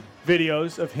posting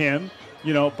videos of him,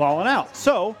 balling out.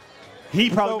 So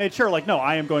he probably made sure, no,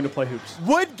 I am going to play hoops.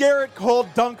 Would Garrett Cole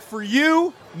dunk for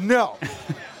you? No.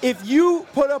 If you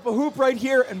put up a hoop right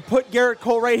here and put Garrett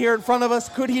Cole right here in front of us,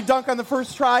 could he dunk on the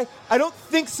first try? I don't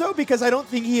think so, because I don't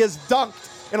think he has dunked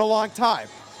in a long time.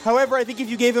 However, I think if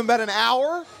you gave him about an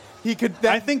hour, he could.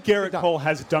 I think Garrett Cole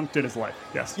has dunked in his life.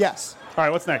 Yes. Yes. All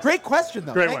right. What's next? Great question,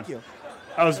 though. Thank you.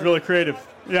 That was really creative.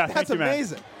 Yeah. That's thank you,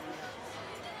 amazing. Man.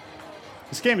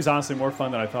 This game is honestly more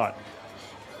fun than I thought.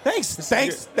 Thanks.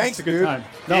 Thanks, it's a good dude. time.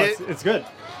 No, it's good.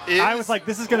 I was like,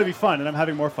 this is going to be fun, and I'm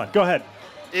having more fun. Go ahead.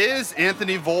 Is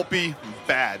Anthony Volpe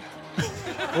bad?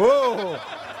 Whoa.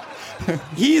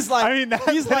 He's like.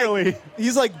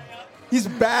 He's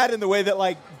bad in the way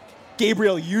that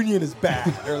Gabriel Union is bad,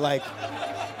 or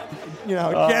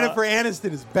Jennifer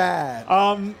Aniston is bad.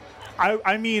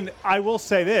 I will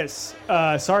say this.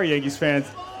 Sorry, Yankees fans.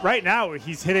 Right now,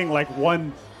 he's hitting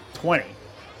 120.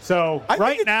 So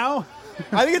now,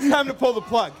 I think it's time to pull the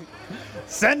plug.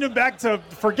 Send him back to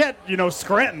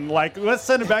Scranton. Let's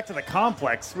send him back to the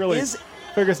complex. Really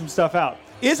figure some stuff out.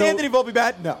 Is Anthony Volpe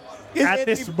bad? No.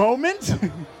 This moment,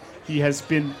 he has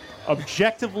been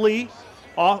objectively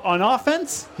on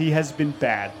offense. He has been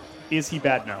bad. Is he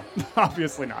bad? No,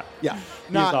 obviously not. Yeah,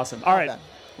 he's awesome. All right,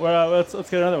 well, let's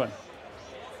get another one.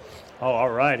 Oh, all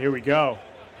right, here we go.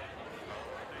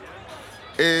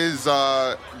 Is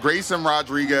Grayson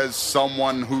Rodriguez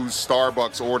someone whose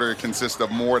Starbucks order consists of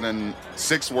more than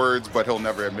 6 words, but he'll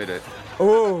never admit it?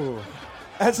 Oh,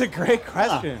 that's a great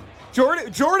question.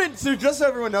 Jordan, so just so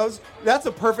everyone knows, that's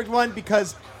a perfect one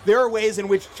because there are ways in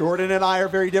which Jordan and I are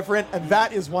very different, and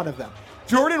that is one of them.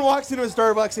 Jordan walks into a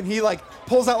Starbucks and he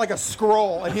pulls out a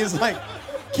scroll, and he's like,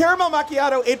 caramel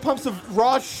macchiato, 8 pumps of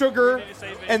raw sugar,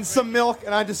 and some milk,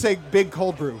 and I just say big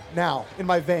cold brew now in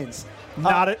my veins.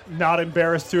 Not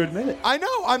embarrassed to admit it. I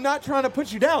know. I'm not trying to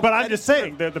put you down. But I'm just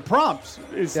saying, the prompts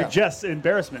suggest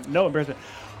embarrassment. No embarrassment.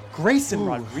 Grayson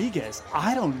Rodriguez,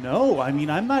 I don't know. I mean,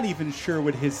 I'm not even sure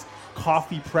what his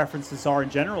coffee preferences are in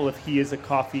general, if he is a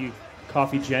coffee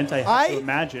gent, I have to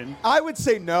imagine. I would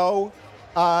say no.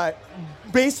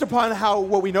 Based upon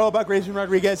what we know about Grayson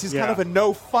Rodriguez, he's kind of a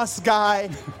no-fuss guy.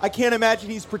 I can't imagine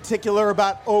he's particular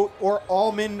about oat or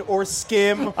almond or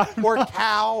skim or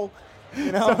cow.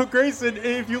 So Grayson,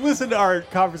 if you listen to our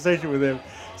conversation with him,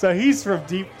 so he's from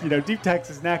deep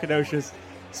Texas, Nacogdoches,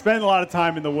 spending a lot of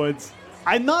time in the woods.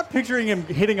 I'm not picturing him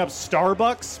hitting up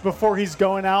Starbucks before he's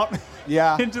going out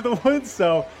into the woods,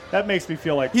 so that makes me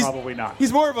feel like probably not.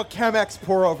 He's more of a Chemex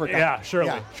pour-over guy. Yeah,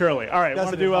 surely. All right, want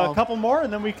to do a couple more,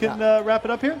 and then we can wrap it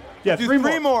up here? Yeah,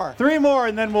 three more. 3 more,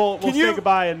 and then we'll say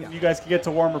goodbye, and you guys can get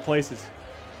to warmer places.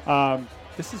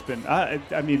 This has been,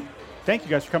 thank you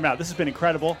guys for coming out. This has been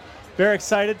incredible. Very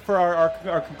excited for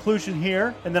our conclusion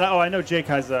here. And then, I know Jake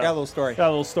has got a little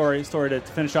story. To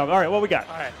finish off. All right, what we got?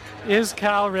 All right. Is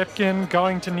Cal Ripken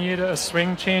going to need a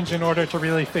swing change in order to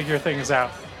really figure things out?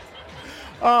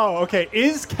 Oh, okay.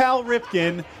 Is Cal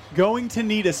Ripken going to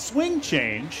need a swing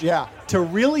change to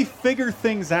really figure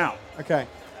things out? Okay.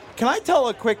 Can I tell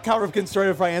a quick Cal Ripken story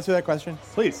before I answer that question?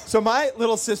 Please. So my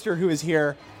little sister who is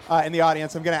here in the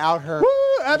audience, I'm going to out her. Woo,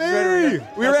 Abby!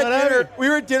 We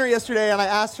were at dinner yesterday, and I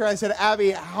asked her, I said,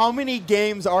 Abby, how many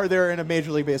games are there in a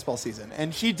Major League Baseball season?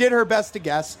 And she did her best to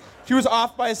guess. She was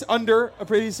off by under a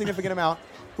pretty significant amount.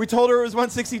 We told her it was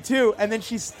 162, and then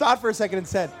she thought for a second and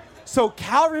said, so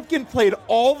Cal Ripken played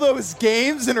all those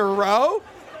games in a row?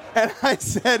 And I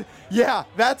said, yeah,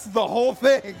 that's the whole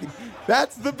thing.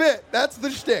 That's the bit. That's the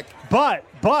shtick. But,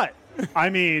 the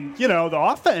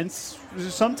offense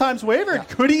sometimes wavered. Yeah.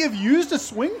 Could he have used a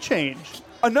swing change?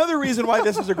 another reason why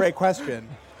this is a great question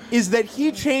is that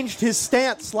he changed his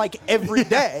stance like every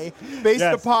day based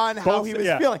upon how he was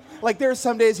feeling. Like there's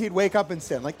some days he'd wake up and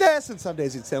stand like this, and some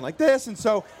days he'd stand like this, and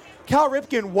so Cal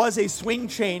Ripken was a swing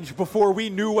change before we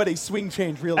knew what a swing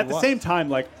change really was. At the same time,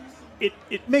 like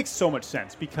it makes so much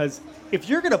sense because if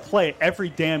you're going to play every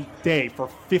damn day for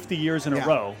 50 years in a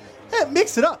row,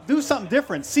 mix it up. Do something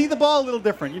different. See the ball a little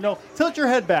different. Tilt your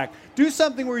head back. Do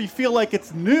something where you feel like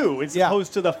it's new as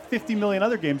opposed to the 50 million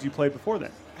other games you played before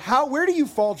then. Where do you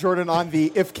fall, Jordan, on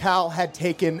the if Cal had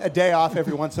taken a day off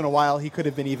every once in a while, he could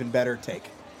have been even better take?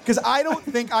 Because I don't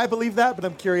think I believe that, but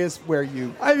I'm curious where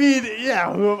you... I mean,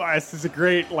 who am I? This is a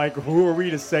great, who are we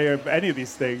to say of any of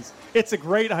these things? It's a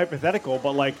great hypothetical,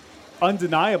 but,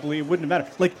 undeniably, it wouldn't matter.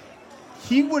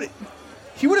 He would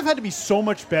have had to be so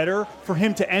much better for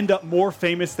him to end up more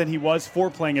famous than he was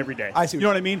for playing every day. I see. You know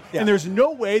what I mean? Yeah. And there's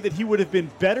no way that he would have been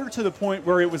better to the point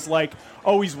where it was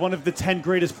he's one of the 10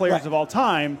 greatest players of all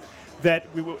time, that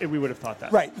we would have thought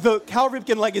that. Right. The Cal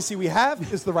Ripken legacy we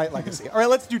have is the right legacy. All right,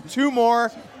 let's do two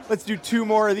more. Let's do two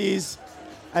more of these,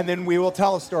 and then we will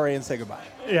tell a story and say goodbye.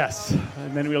 Yes,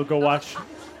 and then we'll go watch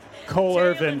Cole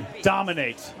Irvin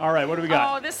dominate. All right, what do we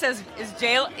got? Oh, this says, is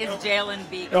Jalen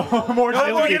Beeks. Oh, more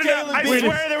Jalen Beeks. I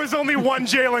swear there was only one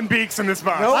Jalen Beeks in this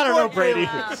box. I don't know, Brady.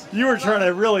 You were trying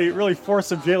to really, really force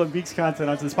some Jalen Beeks content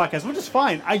onto this podcast, which is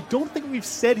fine. I don't think we've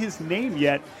said his name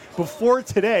yet before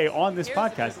today on this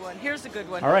podcast. Here's a good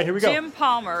one. All right, here we go. Jim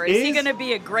Palmer. Is he going to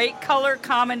be a great color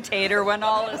commentator when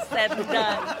all is said and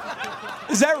done?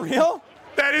 Is that real?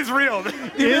 That is real.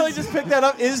 You really just picked that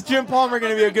up? Is Jim Palmer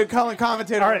going to be a good color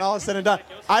commentator when all is said and done?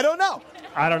 I don't know.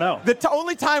 The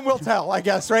only time will tell, I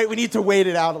guess, right? We need to wait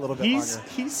it out a little bit longer.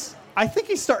 I think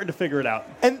he's starting to figure it out.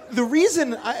 And the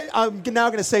reason, I'm now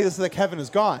going to say this so that Kevin is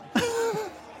gone.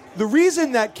 The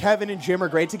reason that Kevin and Jim are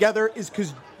great together is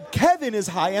because Kevin is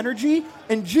high energy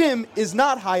and Jim is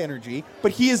not high energy,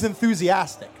 but he is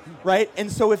enthusiastic, right?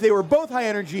 And so if they were both high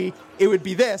energy, it would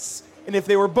be this. And if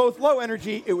they were both low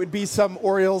energy, it would be some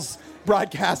Orioles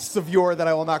broadcasts of yore that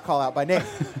I will not call out by name.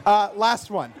 Last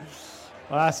one.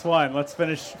 Let's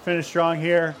finish strong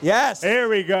here. Yes. Here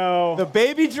we go. The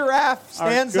baby giraffe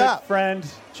stands Our good up. friend,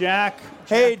 Jack.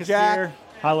 Hey, is Jack. here.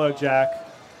 Hello, Jack.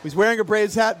 He's wearing a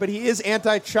Braves hat, but he is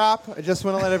anti-chop. I just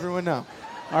want to let everyone know.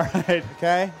 All right.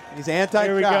 Okay? He's anti-chop.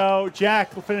 Here we go.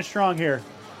 Jack, we'll finish strong here.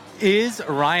 Is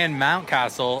Ryan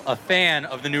Mountcastle a fan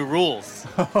of the new rules?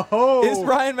 Is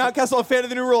Ryan Mountcastle a fan of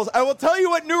the new rules? I will tell you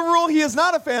what new rule he is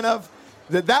not a fan of.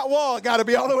 That wall got to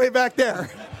be all the way back there.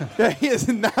 He is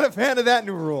not a fan of that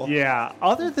new rule. Yeah.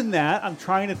 Other than that, I'm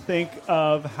trying to think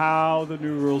of how the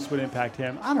new rules would impact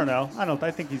him. I don't know. I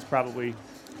think he's probably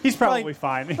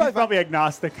fine. He's probably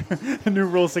agnostic. New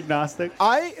rules agnostic.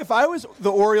 If I was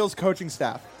the Orioles coaching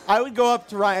staff, I would go up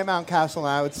to Ryan Mountcastle and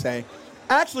I would say,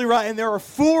 actually, Ryan, there are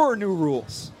 4 new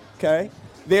rules, okay?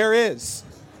 There is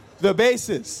the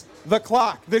bases, the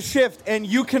clock, the shift, and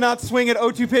you cannot swing at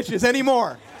 0-2 pitches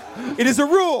anymore. It is a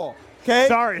rule, okay?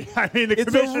 Sorry. I mean, the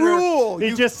commissioner, it's a rule.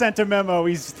 He just sent a memo.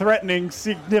 He's threatening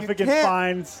significant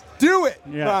fines. Do it,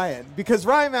 Ryan, because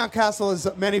Ryan Mountcastle, as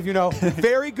many of you know,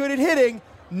 very good at hitting,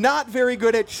 not very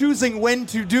good at choosing when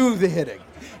to do the hitting.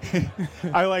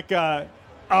 I like, he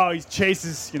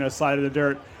chases, slide in the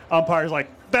dirt. Umpire's like,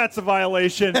 that's a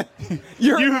violation.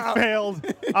 You failed.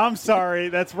 I'm sorry.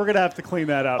 We're going to have to clean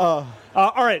that up.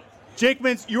 All right. Jake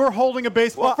Mintz, you're holding a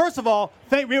baseball. Well, first of all,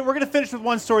 we're going to finish with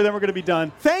one story, then we're going to be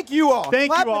done. Thank you all.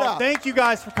 Thank you all. Thank you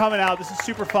guys for coming out. This is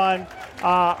super fun.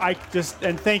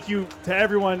 And thank you to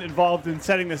everyone involved in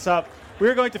setting this up.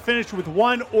 We're going to finish with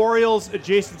one Orioles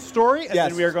adjacent story, and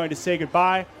then we are going to say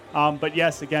goodbye. But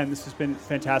yes, again, this has been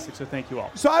fantastic, so thank you all.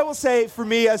 So I will say, for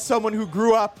me, as someone who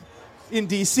grew up in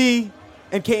D.C.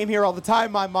 and came here all the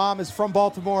time, my mom is from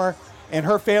Baltimore, and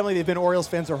her family, they've been Orioles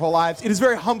fans their whole lives. It is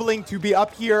very humbling to be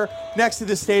up here next to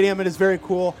this stadium. It is very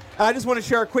cool. And I just want to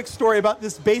share a quick story about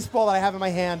this baseball that I have in my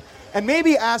hand and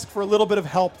maybe ask for a little bit of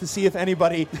help to see if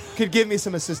anybody could give me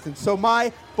some assistance. So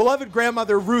my beloved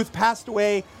grandmother, Ruth, passed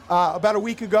away about a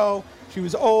week ago. She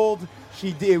was old.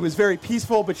 It was very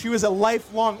peaceful, but she was a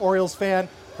lifelong Orioles fan.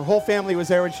 Her whole family was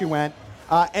there when she went.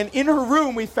 And in her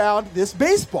room, we found this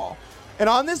baseball. And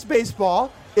on this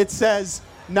baseball, it says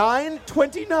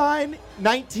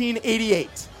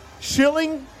 9/29/1988.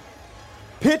 Schilling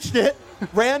pitched it,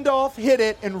 Randolph hit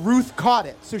it, and Ruth caught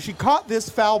it. So she caught this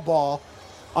foul ball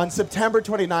on September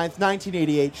 29th,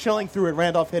 1988. Schilling threw it,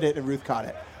 Randolph hit it, and Ruth caught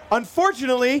it.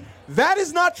 Unfortunately, that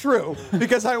is not true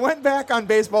because I went back on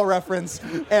Baseball Reference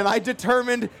and I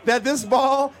determined that this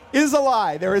ball is a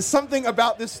lie. There is something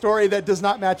about this story that does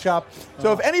not match up.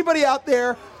 So if anybody out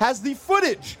there has the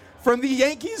footage from the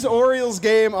Yankees-Orioles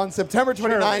game on September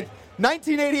 29th,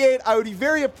 1988. I would be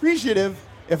very appreciative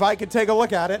if I could take a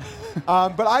look at it.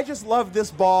 But I just love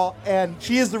this ball, and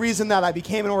she is the reason that I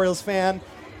became an Orioles fan.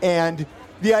 And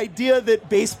the idea that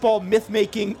baseball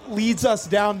myth-making leads us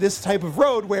down this type of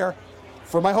road where,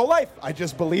 for my whole life, I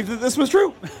just believed that this was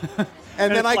true.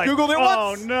 And then I Googled it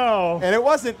once. Oh, no. And it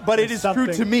wasn't, but it is true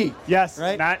to me. Yes,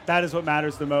 right? that is what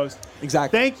matters the most.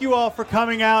 Exactly. Thank you all for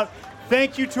coming out.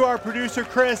 Thank you to our producer,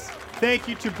 Chris. Thank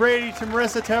you to Brady, to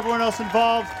Marissa, to everyone else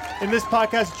involved in this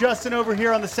podcast. Justin over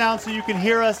here on the sound so you can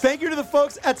hear us. Thank you to the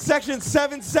folks at Section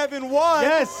 771.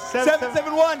 Yes,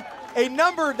 771. A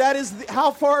number that is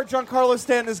how far Giancarlo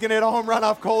Stanton is going to hit a home run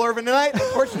off Cole Irvin tonight.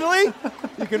 Unfortunately,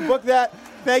 you can book that.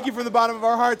 Thank you from the bottom of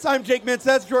our hearts. I'm Jake Mintz.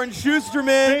 That's Jordan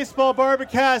Schusterman. Baseball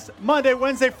Barbacast, Monday,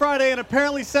 Wednesday, Friday, and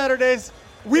apparently Saturdays.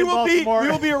 We will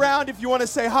be around if you want to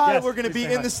say hi. Yes, we're going to be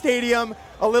say in hi. the stadium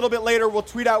a little bit later. We'll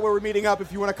tweet out where we're meeting up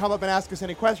if you want to come up and ask us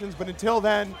any questions. But until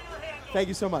then, thank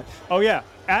you so much. Oh, yeah.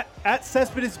 At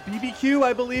Cespedes BBQ,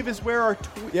 I believe, is where our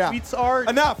tweets are.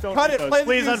 Enough. Don't Cut read it. those. Play the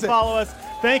Please music. unfollow us.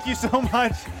 Thank you so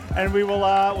much. And we will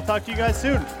we'll talk to you guys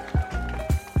soon.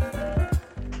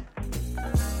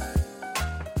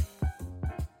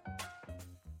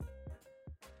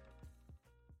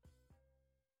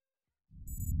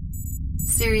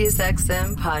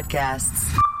 SiriusXM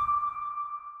Podcasts.